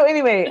 Okay. So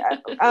anyway,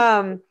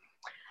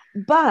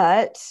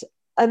 but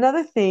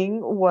another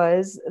thing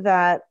was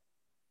that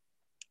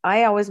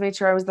I always made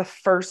sure I was the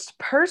first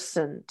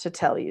person to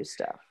tell you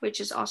stuff, which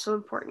is also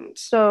important.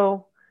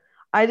 So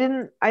I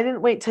didn't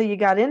wait till you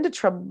got into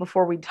trouble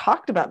before we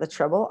talked about the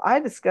trouble. I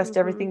discussed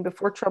everything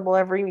before trouble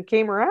ever even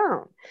came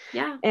around.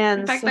 Yeah.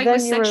 And in fact, so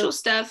with sexual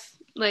stuff,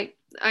 I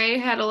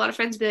had a lot of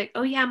friends be like,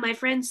 oh yeah, my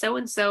friend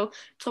so-and-so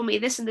told me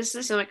this and this and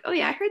this. I'm like, oh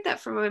yeah, I heard that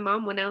from my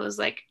mom when I was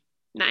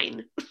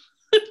 9.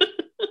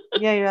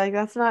 Yeah, you're like,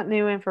 that's not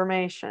new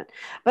information.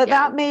 But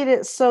that made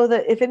it so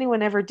that if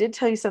anyone ever did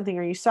tell you something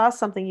or you saw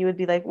something, you would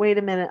be like, wait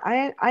a minute,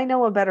 I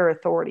know a better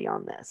authority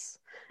on this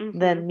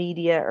than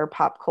media or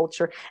pop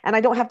culture. And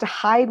I don't have to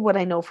hide what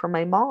I know from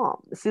my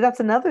mom. See, that's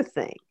another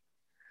thing,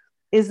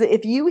 is that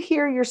if you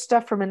hear your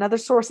stuff from another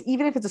source,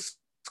 even if it's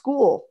a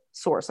school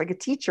source, like a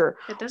teacher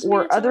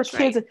or other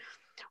kids,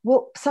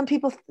 well, some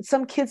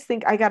kids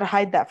think I got to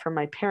hide that from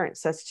my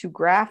parents. That's too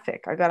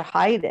graphic. I got to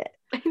hide it.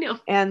 I know.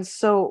 And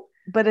so,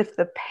 but if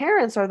the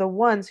parents are the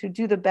ones who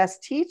do the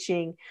best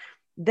teaching,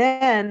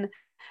 then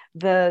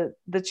the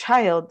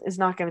child is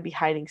not going to be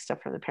hiding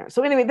stuff from the parents.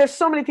 So anyway, there's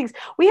so many things.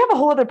 We have a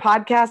whole other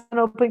podcast on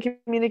open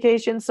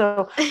communication.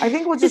 So I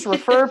think we'll just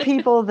refer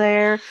people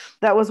there.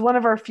 That was one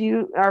of our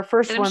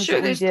first and I'm ones. Sure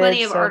that there's we did,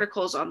 plenty of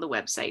articles on the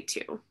website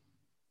too.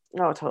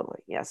 Oh, totally.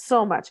 Yeah,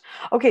 so much.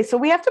 Okay, so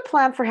we have to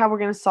plan for how we're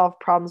going to solve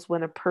problems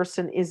when a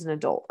person is an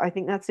adult. I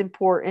think that's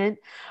important.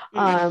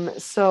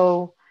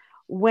 So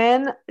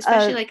when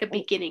especially like a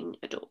beginning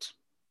adult.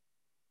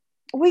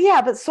 Well,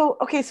 yeah, but so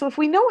if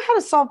we know how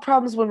to solve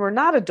problems when we're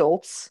not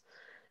adults,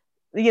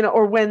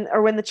 or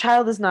when the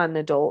child is not an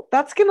adult,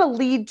 that's going to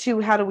lead to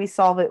how do we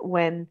solve it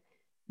when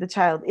the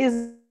child is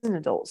an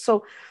adult.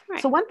 So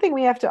one thing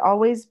we have to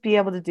always be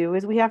able to do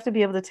is we have to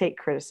be able to take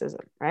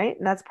criticism, right?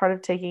 And that's part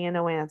of taking a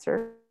no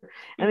answer.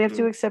 And we have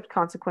to Mm-hmm. accept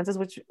consequences,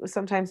 which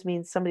sometimes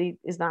means somebody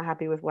is not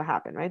happy with what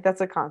happened, right?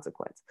 That's a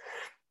consequence.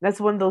 That's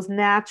one of those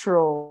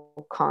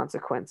natural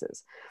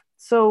consequences.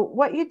 So,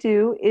 what you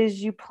do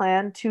is you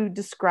plan to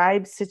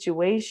describe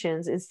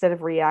situations instead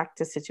of react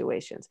to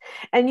situations.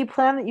 And you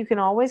plan that you can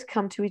always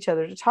come to each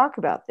other to talk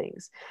about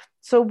things.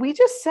 So, we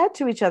just said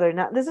to each other,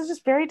 now, this is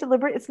just very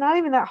deliberate. It's not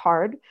even that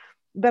hard.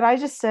 But I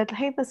just said,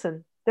 hey,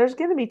 listen, there's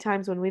going to be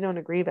times when we don't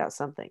agree about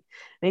something.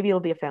 Maybe it'll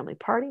be a family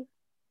party.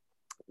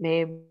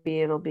 Maybe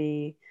it'll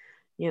be,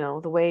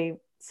 the way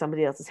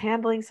somebody else is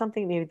handling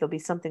something. Maybe there'll be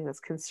something that's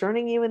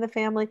concerning you in the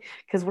family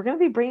because we're going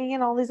to be bringing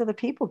in all these other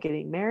people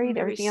getting married,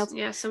 Maybe, everything else.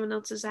 yeah, someone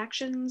else's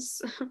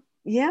actions.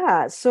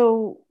 Yeah.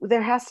 So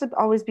there has to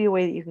always be a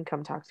way that you can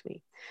come talk to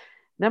me.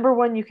 Number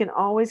one, you can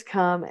always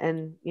come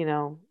and,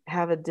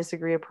 have a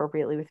disagree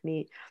appropriately with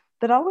me,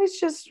 but always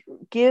just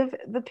give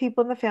the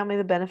people in the family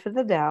the benefit of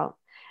the doubt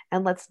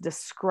and let's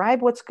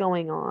describe what's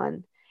going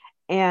on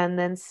and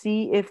then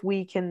see if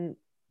we can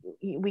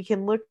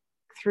look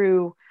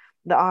through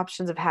the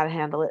options of how to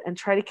handle it and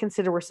try to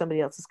consider where somebody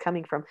else is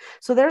coming from.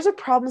 So there's a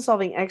problem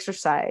solving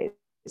exercise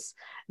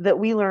that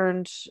we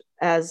learned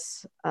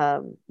as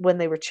when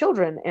they were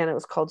children, and it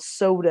was called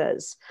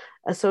SODAS,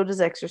 a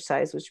SODAS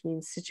exercise, which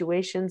means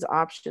situations,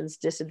 options,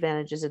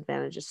 disadvantages,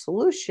 advantages,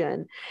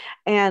 solution.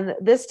 And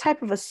this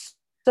type of a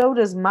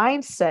SODAS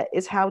mindset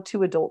is how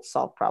two adults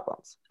solve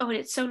problems. Oh, and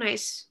it's so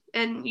nice.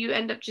 And you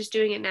end up just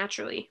doing it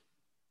naturally.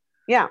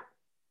 Yeah.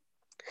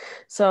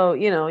 So,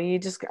 you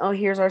just, oh,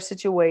 here's our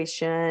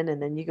situation.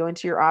 And then you go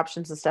into your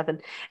options and stuff.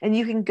 And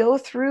you can go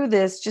through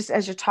this just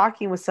as you're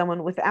talking with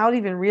someone without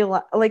even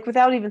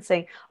without even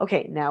saying,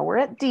 okay, now we're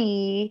at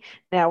D,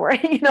 now we're,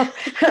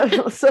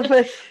 so,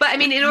 but I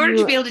mean, in order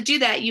to be able to do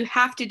that, you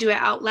have to do it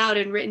out loud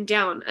and written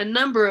down a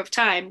number of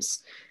times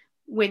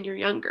when you're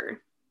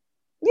younger.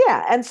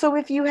 Yeah. And so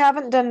if you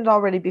haven't done it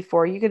already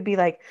before, you could be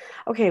like,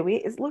 okay,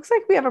 it looks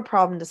like we have a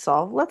problem to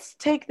solve. Let's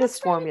take this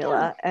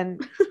formula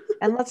and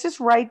let's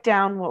just write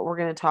down what we're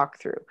going to talk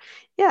through.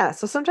 Yeah.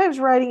 So sometimes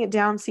writing it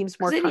down seems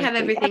more then you have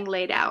concrete. everything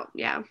laid out.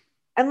 Yeah.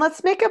 And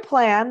let's make a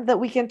plan that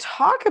we can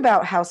talk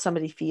about how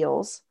somebody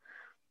feels,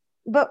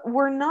 but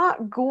we're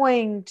not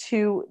going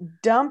to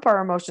dump our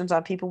emotions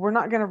on people. We're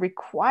not going to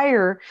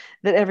require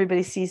that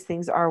everybody sees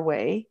things our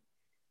way.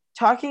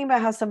 Talking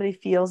about how somebody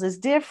feels is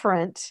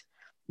different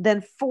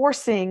than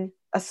forcing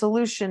a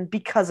solution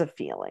because of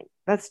feeling.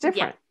 That's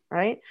different,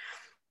 right?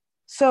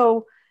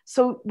 So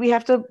we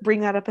have to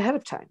bring that up ahead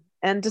of time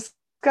and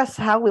discuss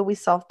how will we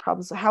solve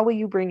problems. How will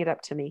you bring it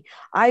up to me?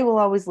 I will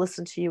always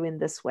listen to you in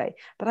this way,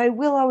 but I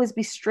will always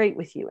be straight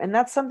with you. And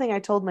that's something I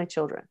told my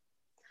children.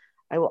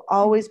 I will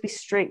always be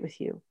straight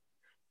with you.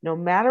 No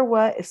matter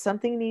what, if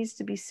something needs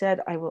to be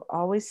said, I will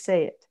always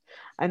say it.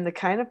 I'm the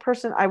kind of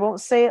person, I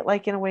won't say it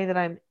like in a way that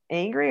I'm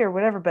angry or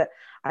whatever, but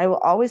I will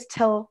always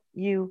tell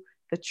you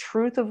the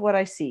truth of what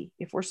I see.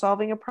 If we're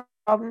solving a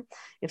problem,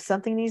 if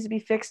something needs to be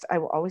fixed, I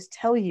will always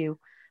tell you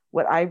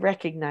what I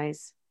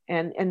recognize.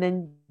 And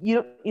then,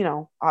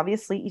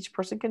 obviously each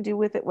person can do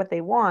with it what they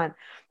want,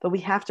 but we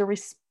have to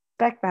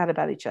respect that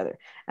about each other.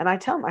 And I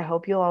tell them, I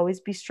hope you'll always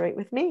be straight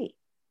with me.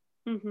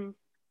 Mm-hmm.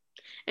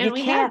 And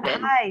you can't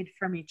hide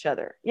from each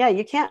other. Yeah,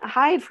 you can't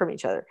hide from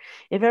each other.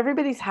 If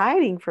everybody's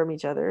hiding from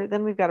each other,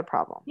 then we've got a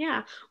problem.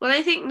 Yeah. Well,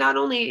 I think not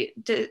only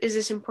is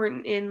this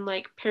important in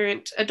like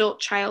parent, adult,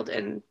 child,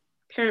 and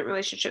parent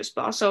relationships,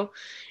 but also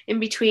in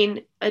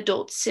between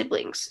adult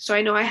siblings. So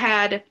I know I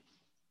had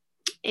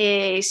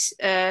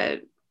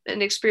an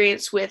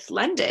experience with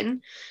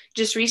London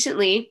just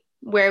recently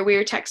where we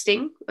were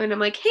texting and I'm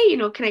like, hey,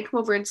 can I come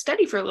over and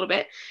study for a little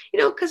bit?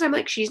 Because I'm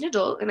like, she's an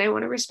adult and I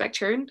want to respect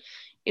her and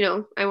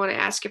I want to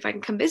ask if I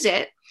can come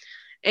visit.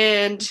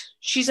 And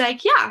she's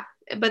like, yeah.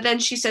 But then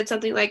she said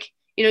something like,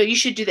 you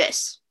should do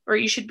this or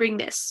you should bring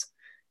this.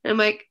 And I'm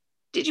like,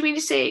 did you mean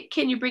to say,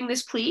 can you bring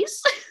this,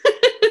 please?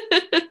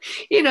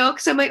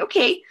 Because I'm like,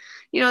 okay,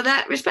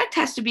 that respect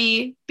has to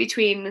be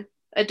between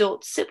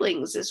adult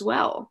siblings as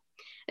well.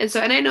 And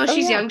I know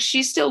she's young,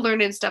 she's still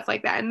learning stuff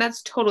like that. And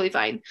that's totally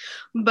fine.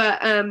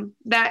 But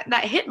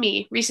that hit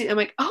me recently. I'm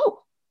like,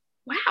 oh,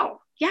 wow.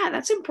 Yeah,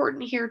 that's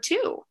important here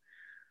too.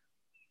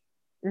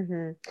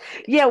 Mm-hmm.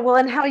 Yeah, well,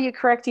 and how you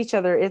correct each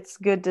other. It's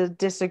good to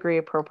disagree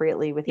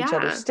appropriately with each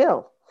other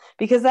still,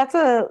 because that's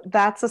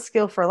a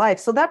skill for life.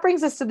 So that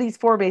brings us to these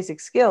 4 basic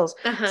skills.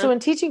 So in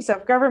teaching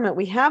self-government,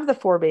 we have the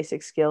 4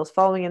 basic skills: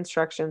 following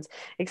instructions,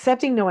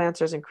 accepting no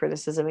answers and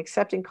criticism,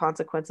 accepting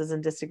consequences,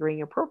 and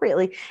disagreeing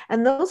appropriately.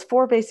 And those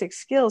 4 basic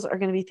skills are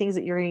going to be things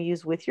that you're going to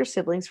use with your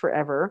siblings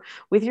forever,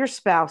 with your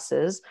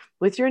spouses,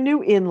 with your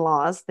new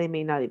in-laws. They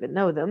may not even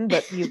know them,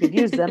 but you could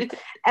use them.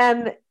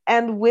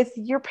 And with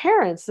your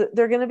parents,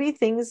 they're going to be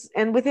things,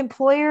 and with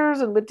employers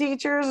and with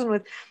teachers and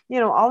with,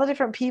 all the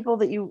different people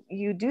that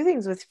you do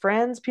things with,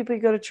 friends, people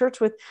you go to church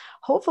with.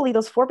 Hopefully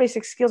those 4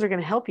 basic skills are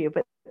going to help you,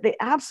 but they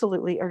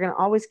absolutely are going to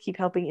always keep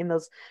helping in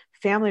those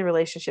family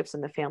relationships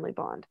and the family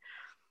bond.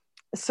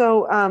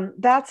 So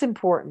that's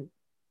important.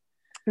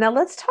 Now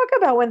let's talk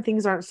about when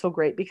things aren't so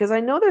great, because I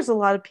know there's a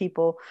lot of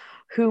people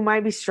who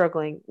might be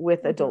struggling with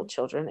Mm-hmm. adult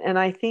children. And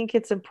I think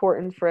it's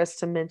important for us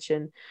to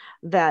mention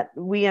that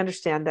we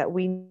understand that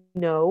we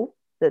know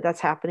that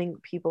that's happening.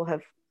 People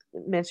have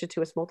mentioned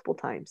to us multiple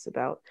times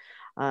about,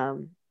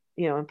 um,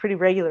 and pretty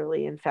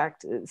regularly, in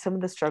fact, some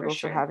of the For struggles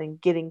they're sure. having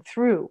getting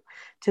through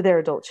to their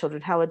adult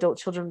children, how adult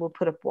children will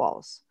put up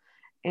walls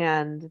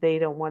and they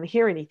don't want to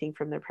hear anything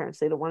from their parents.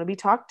 They don't want to be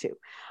talked to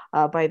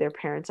by their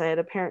parents. I had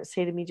a parent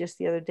say to me just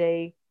the other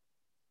day,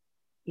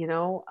 you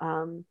know,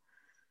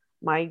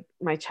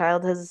 my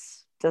child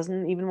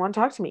doesn't even want to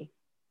talk to me,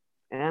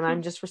 and I'm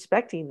Hmm. just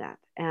respecting that.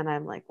 And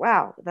I'm like,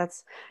 wow,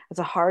 that's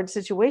a hard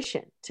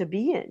situation to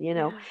be in,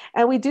 Yeah.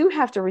 and we do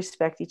have to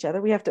respect each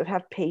other. We have to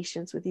have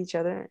patience with each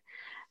other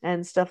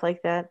and stuff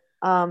like that.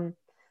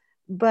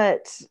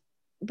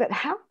 But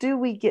how do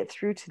we get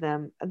through to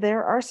them?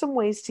 There are some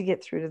ways to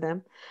get through to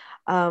them.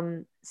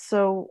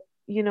 So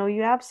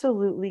you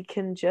absolutely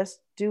can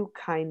just do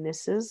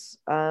kindnesses.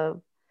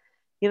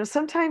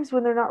 Sometimes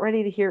when they're not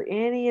ready to hear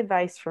any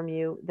advice from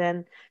you,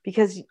 then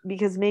because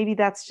maybe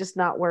that's just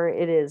not where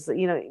it is.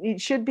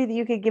 It should be that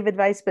you could give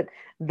advice, but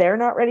they're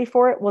not ready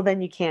for it. Well,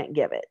 then you can't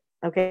give it.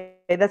 Okay,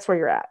 that's where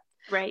you're at.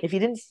 Right. If you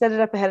didn't set it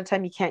up ahead of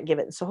time, you can't give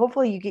it. And so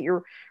hopefully you get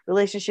your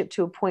relationship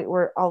to a point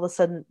where all of a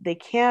sudden they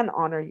can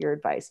honor your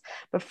advice.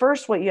 But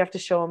first, what you have to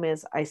show them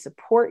is, I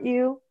support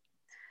you.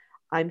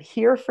 I'm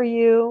here for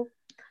you.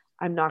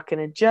 I'm not going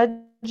to judge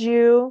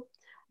you.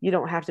 You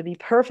don't have to be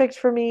perfect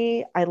for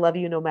me. I love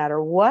you no matter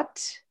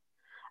what.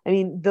 I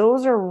mean,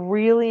 those are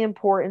really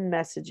important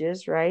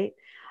messages, right?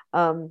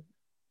 Um,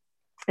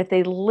 if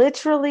they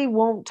literally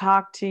won't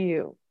talk to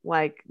you,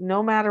 like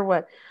no matter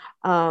what,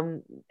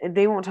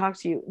 they won't talk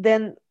to you,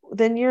 then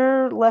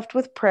you're left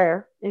with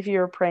prayer if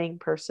you're a praying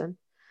person,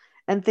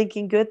 and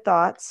thinking good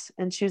thoughts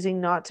and choosing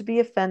not to be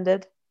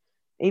offended,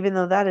 even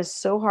though that is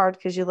so hard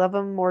because you love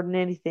them more than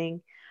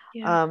anything.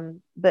 Yeah.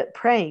 But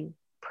praying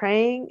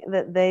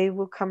that they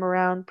will come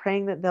around,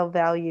 praying that they'll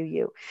value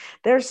you.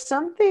 There's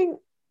something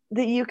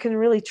that you can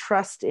really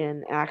trust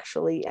in,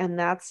 actually, and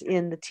that's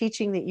in the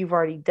teaching that you've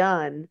already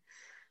done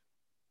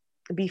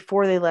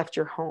before they left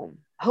your home.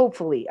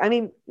 Hopefully. I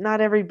mean, not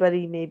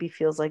everybody maybe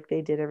feels like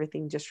they did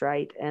everything just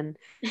right. And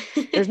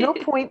there's no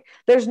point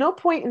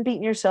in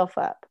beating yourself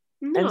up.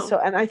 No.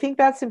 And I think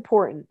that's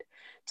important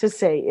to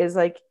say, is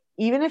like,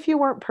 even if you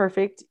weren't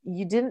perfect,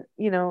 you don't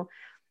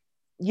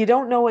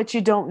know what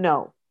you don't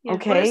know. Yeah.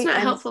 Well, it's Okay. not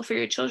And helpful for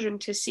your children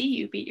to see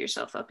you beat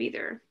yourself up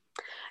either.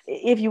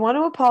 if you want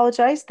to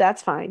apologize,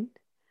 that's fine.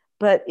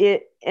 But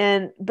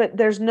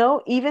there's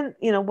no, even,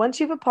 once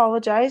you've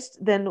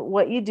apologized, then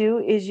what you do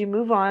is you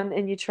move on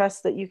and you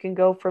trust that you can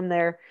go from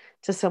there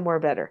to somewhere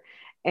better.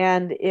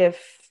 And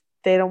if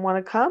they don't want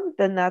to come,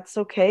 then that's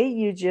okay.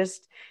 You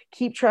just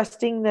keep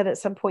trusting that at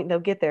some point they'll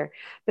get there.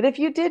 But if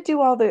you did do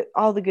all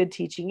the good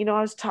teaching,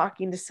 I was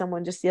talking to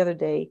someone just the other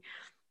day,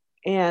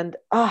 and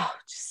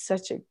just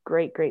such a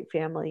great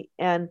family.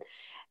 And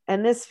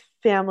this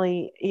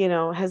family,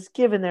 has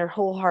given their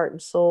whole heart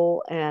and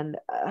soul, and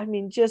I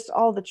mean, just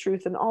all the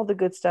truth and all the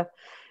good stuff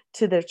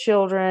to their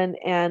children.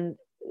 And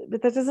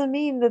but that doesn't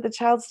mean that the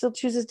child still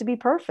chooses to be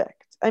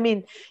perfect. I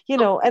mean,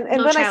 Oh, and no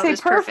when I child say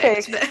is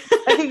perfect, perfect,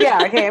 but okay,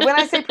 yeah, okay, when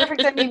I say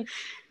perfect, I mean,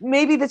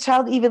 maybe the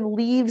child even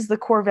leaves the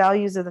core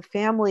values of the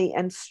family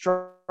and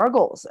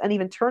struggles and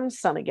even turns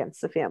some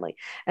against the family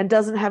and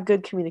doesn't have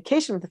good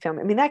communication with the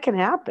family. I mean, that can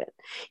happen,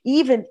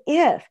 even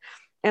if.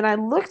 And I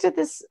looked at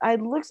this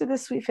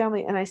sweet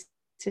family, and I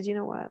said, you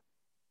know what?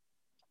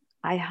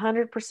 I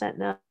 100%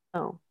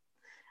 know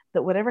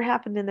that whatever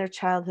happened in their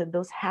childhood,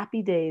 those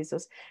happy days,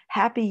 those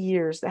happy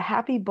years, the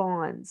happy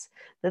bonds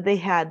that they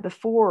had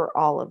before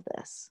all of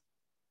this,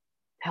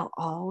 they'll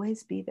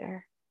always be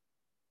there.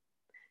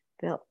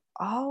 They'll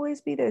always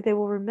be there. They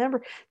will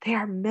remember. They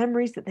are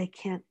memories that they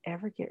can't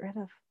ever get rid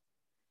of.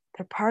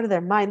 They're part of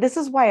their mind. This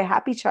is why a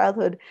happy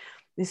childhood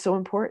is so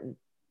important.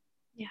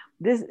 yeah.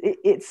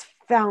 It's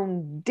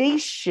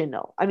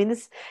foundational. I mean,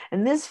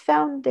 this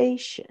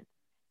foundation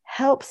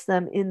helps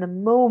them in the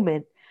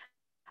moment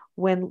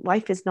when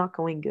life is not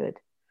going good.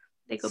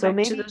 They go So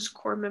back to maybe, those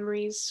core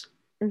memories.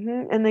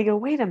 and they go,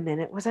 wait a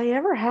minute, was I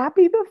ever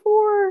happy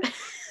before?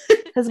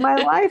 Has my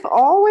life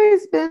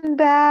always been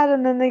bad?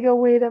 And then they go,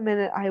 wait a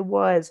minute, I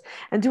was.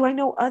 And do I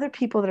know other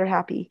people that are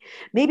happy?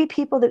 Maybe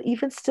people that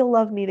even still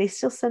love me. They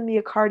still send me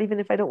a card even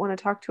if I don't want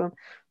to talk to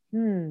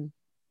them.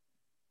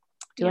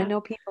 Do I Yeah.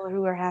 know people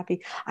who are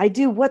happy? I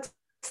do. What's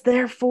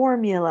their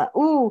formula?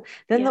 Ooh,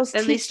 then Yeah. those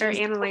Then they start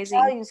teachings, those analyzing.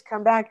 values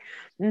come back.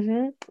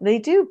 They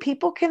do.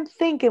 People can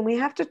think, and we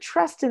have to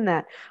trust in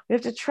that. We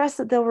have to trust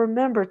that they'll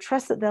remember,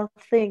 trust that they'll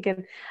think.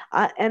 And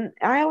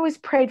I always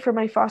prayed for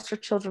my foster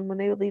children when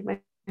they would leave my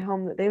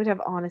home, that they would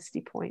have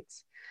honesty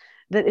points.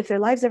 That if their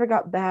lives ever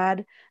got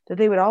bad, that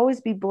they would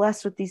always be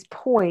blessed with these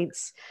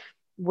points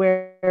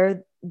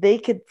where they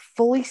could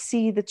fully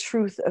see the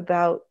truth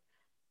about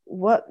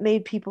what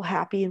made people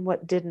happy and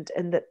what didn't,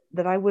 and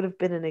that I would have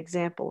been an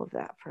example of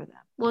that for them.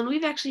 Well, and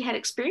we've actually had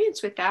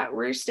experience with that.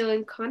 We're still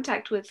in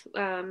contact with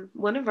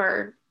one of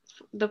our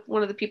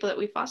one of the people that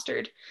we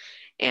fostered.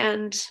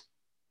 And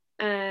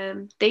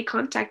they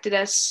contacted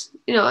us,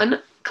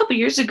 a couple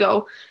years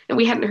ago, and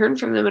we hadn't heard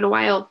from them in a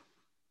while.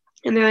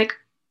 And they're like,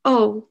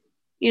 oh,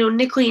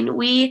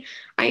 Nicolene,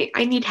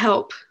 I need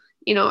help.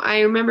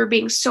 I remember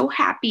being so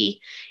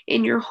happy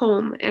in your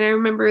home. And I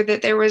remember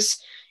that there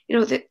was,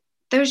 that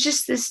there was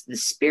just this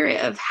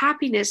spirit of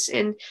happiness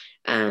and,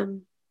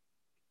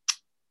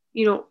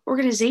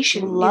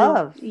 organization,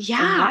 love.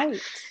 Yeah.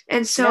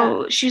 And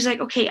so she was like,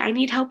 okay, I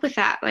need help with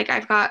that. Like,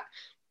 I've got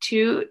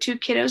two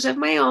kiddos of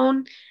my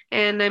own,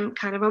 and I'm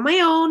kind of on my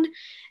own,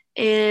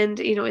 and,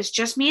 it's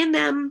just me and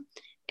them.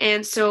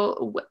 And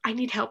so I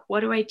need help.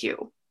 What do I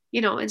do?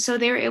 And so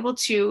they were able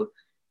to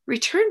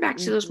return back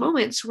to those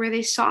moments where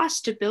they saw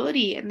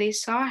stability and they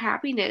saw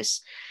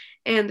happiness.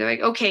 And they're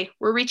like, okay,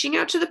 we're reaching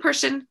out to the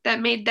person that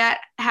made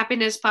that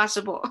happiness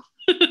possible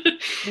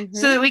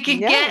so that we can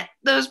get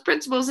those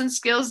principles and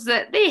skills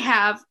that they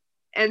have,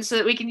 and so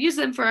that we can use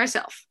them for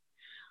ourselves.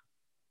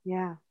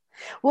 Yeah.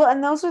 Well,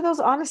 and those are those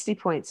honesty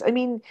points. I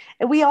mean,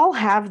 we all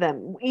have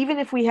them. Even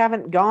if we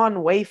haven't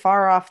gone way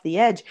far off the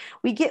edge,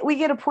 we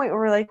get a point where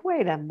we're like,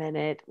 wait a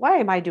minute, why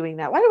am I doing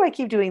that? Why do I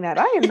keep doing that?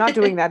 I am not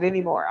doing that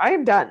anymore. I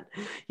am done.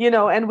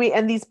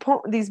 And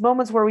these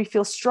moments where we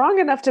feel strong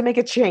enough to make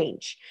a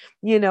change,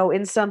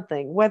 in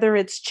something, whether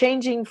it's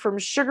changing from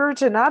sugar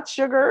to not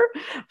sugar,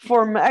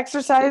 from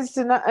exercise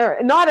to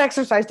not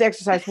exercise to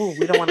exercise. Ooh,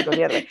 we don't want to go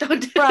the other way.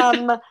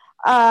 From,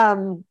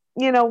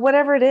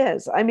 whatever it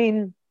is. I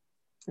mean,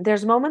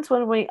 there's moments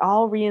when we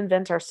all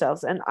reinvent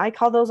ourselves, and I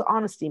call those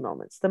honesty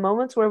moments, the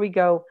moments where we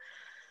go,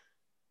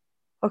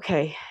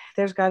 okay,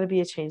 there's got to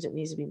be a change that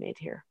needs to be made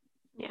here.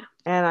 Yeah.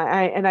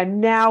 And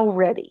I'm now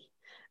ready.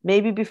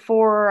 Maybe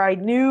before I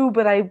knew,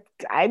 but I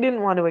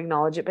didn't want to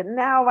acknowledge it, but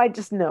now I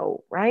just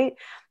know. Right.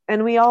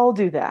 And we all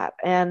do that.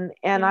 And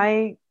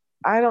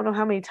I don't know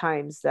how many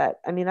times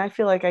I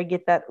feel like I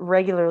get that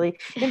regularly.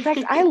 In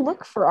fact, I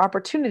look for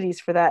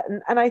opportunities for that.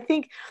 And I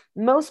think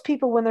most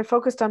people, when they're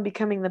focused on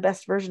becoming the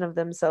best version of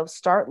themselves,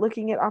 start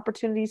looking at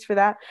opportunities for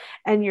that.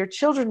 And your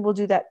children will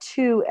do that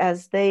too,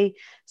 as they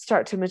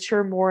start to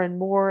mature more and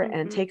more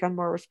and take on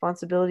more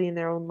responsibility in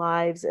their own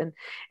lives.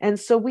 And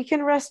so we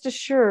can rest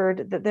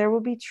assured that there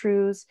will be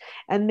truths,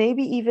 and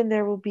maybe even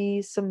there will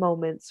be some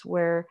moments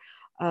where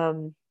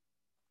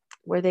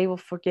they will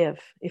forgive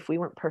if we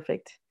weren't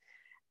perfect.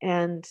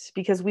 And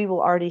because we will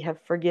already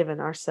have forgiven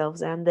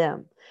ourselves and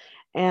them,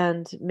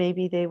 and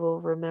maybe they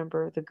will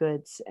remember the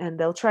goods, and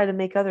they'll try to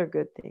make other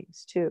good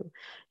things too.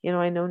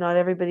 I know not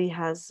everybody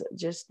has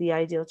just the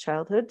ideal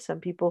childhood. Some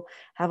people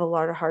have a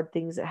lot of hard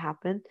things that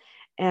happen.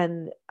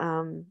 And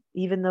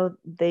even though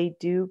they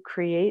do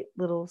create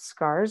little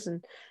scars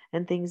and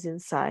things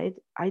inside,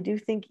 I do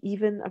think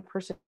even a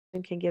person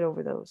can get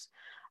over those.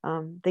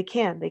 They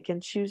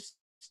can choose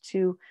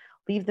to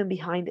leave them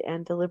behind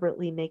and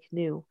deliberately make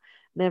new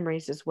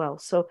memories as well.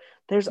 So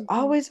there's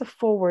always a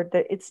forward,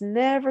 that it's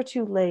never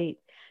too late.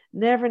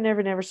 Never,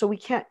 never, never. So we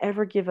can't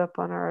ever give up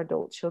on our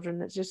adult children.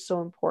 That's just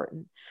so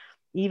important,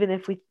 even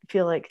if we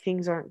feel like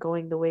things aren't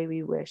going the way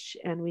we wish.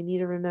 And we need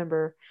to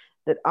remember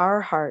that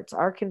our hearts,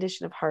 our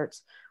condition of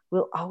hearts,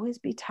 will always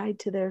be tied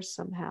to theirs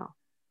somehow.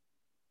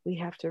 We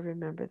have to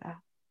remember that.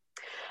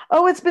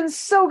 Oh, it's been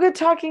so good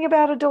talking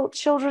about adult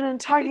children and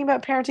talking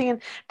about parenting,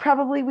 and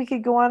probably we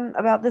could go on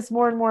about this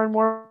more and more and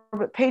more.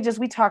 But Paige, as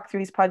we talk through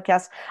these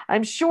podcasts,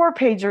 I'm sure,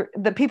 Paige,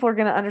 that people are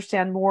going to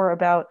understand more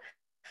about,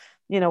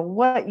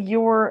 what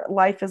your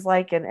life is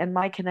like and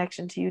my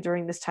connection to you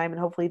during this time. And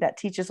hopefully that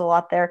teaches a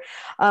lot there.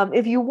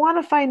 If you want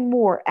to find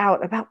more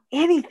out about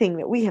anything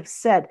that we have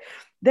said,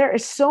 there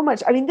is so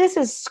much. I mean, this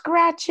is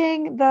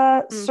scratching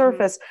the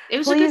surface. It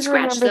was Please a good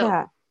scratch, remember though.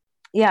 that.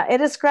 Yeah,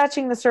 it is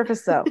scratching the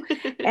surface though.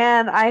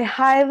 And I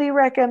highly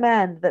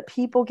recommend that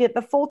people get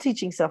the full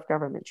Teaching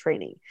Self-Government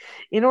training.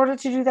 In order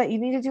to do that, you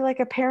need to do like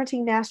a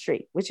parenting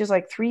mastery, which is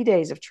like 3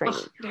 days of training.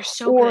 Oh, they're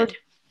so good.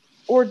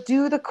 Or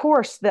do the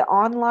course, the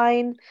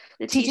online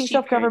Teaching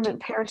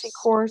Self-Government parenting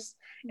course.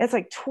 It's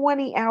like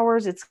 20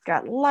 hours. It's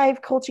got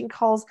live coaching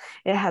calls.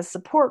 It has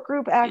support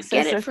group access.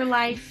 You get it for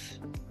life.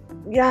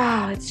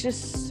 Yeah, it's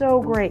just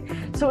so great.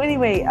 So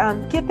anyway,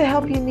 get the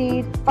help you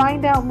need.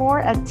 Find out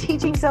more at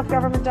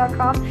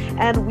teachingselfgovernment.com,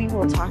 and we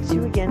will talk to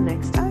you again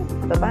next time.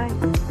 Bye-bye.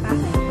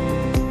 Bye.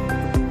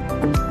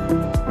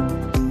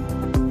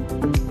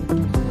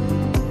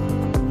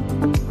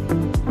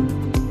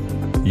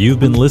 You've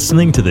been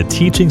listening to the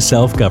Teaching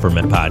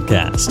Self-Government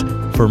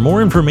podcast. For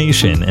more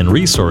information and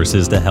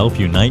resources to help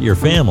unite your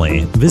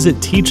family, visit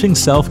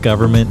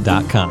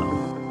teachingselfgovernment.com.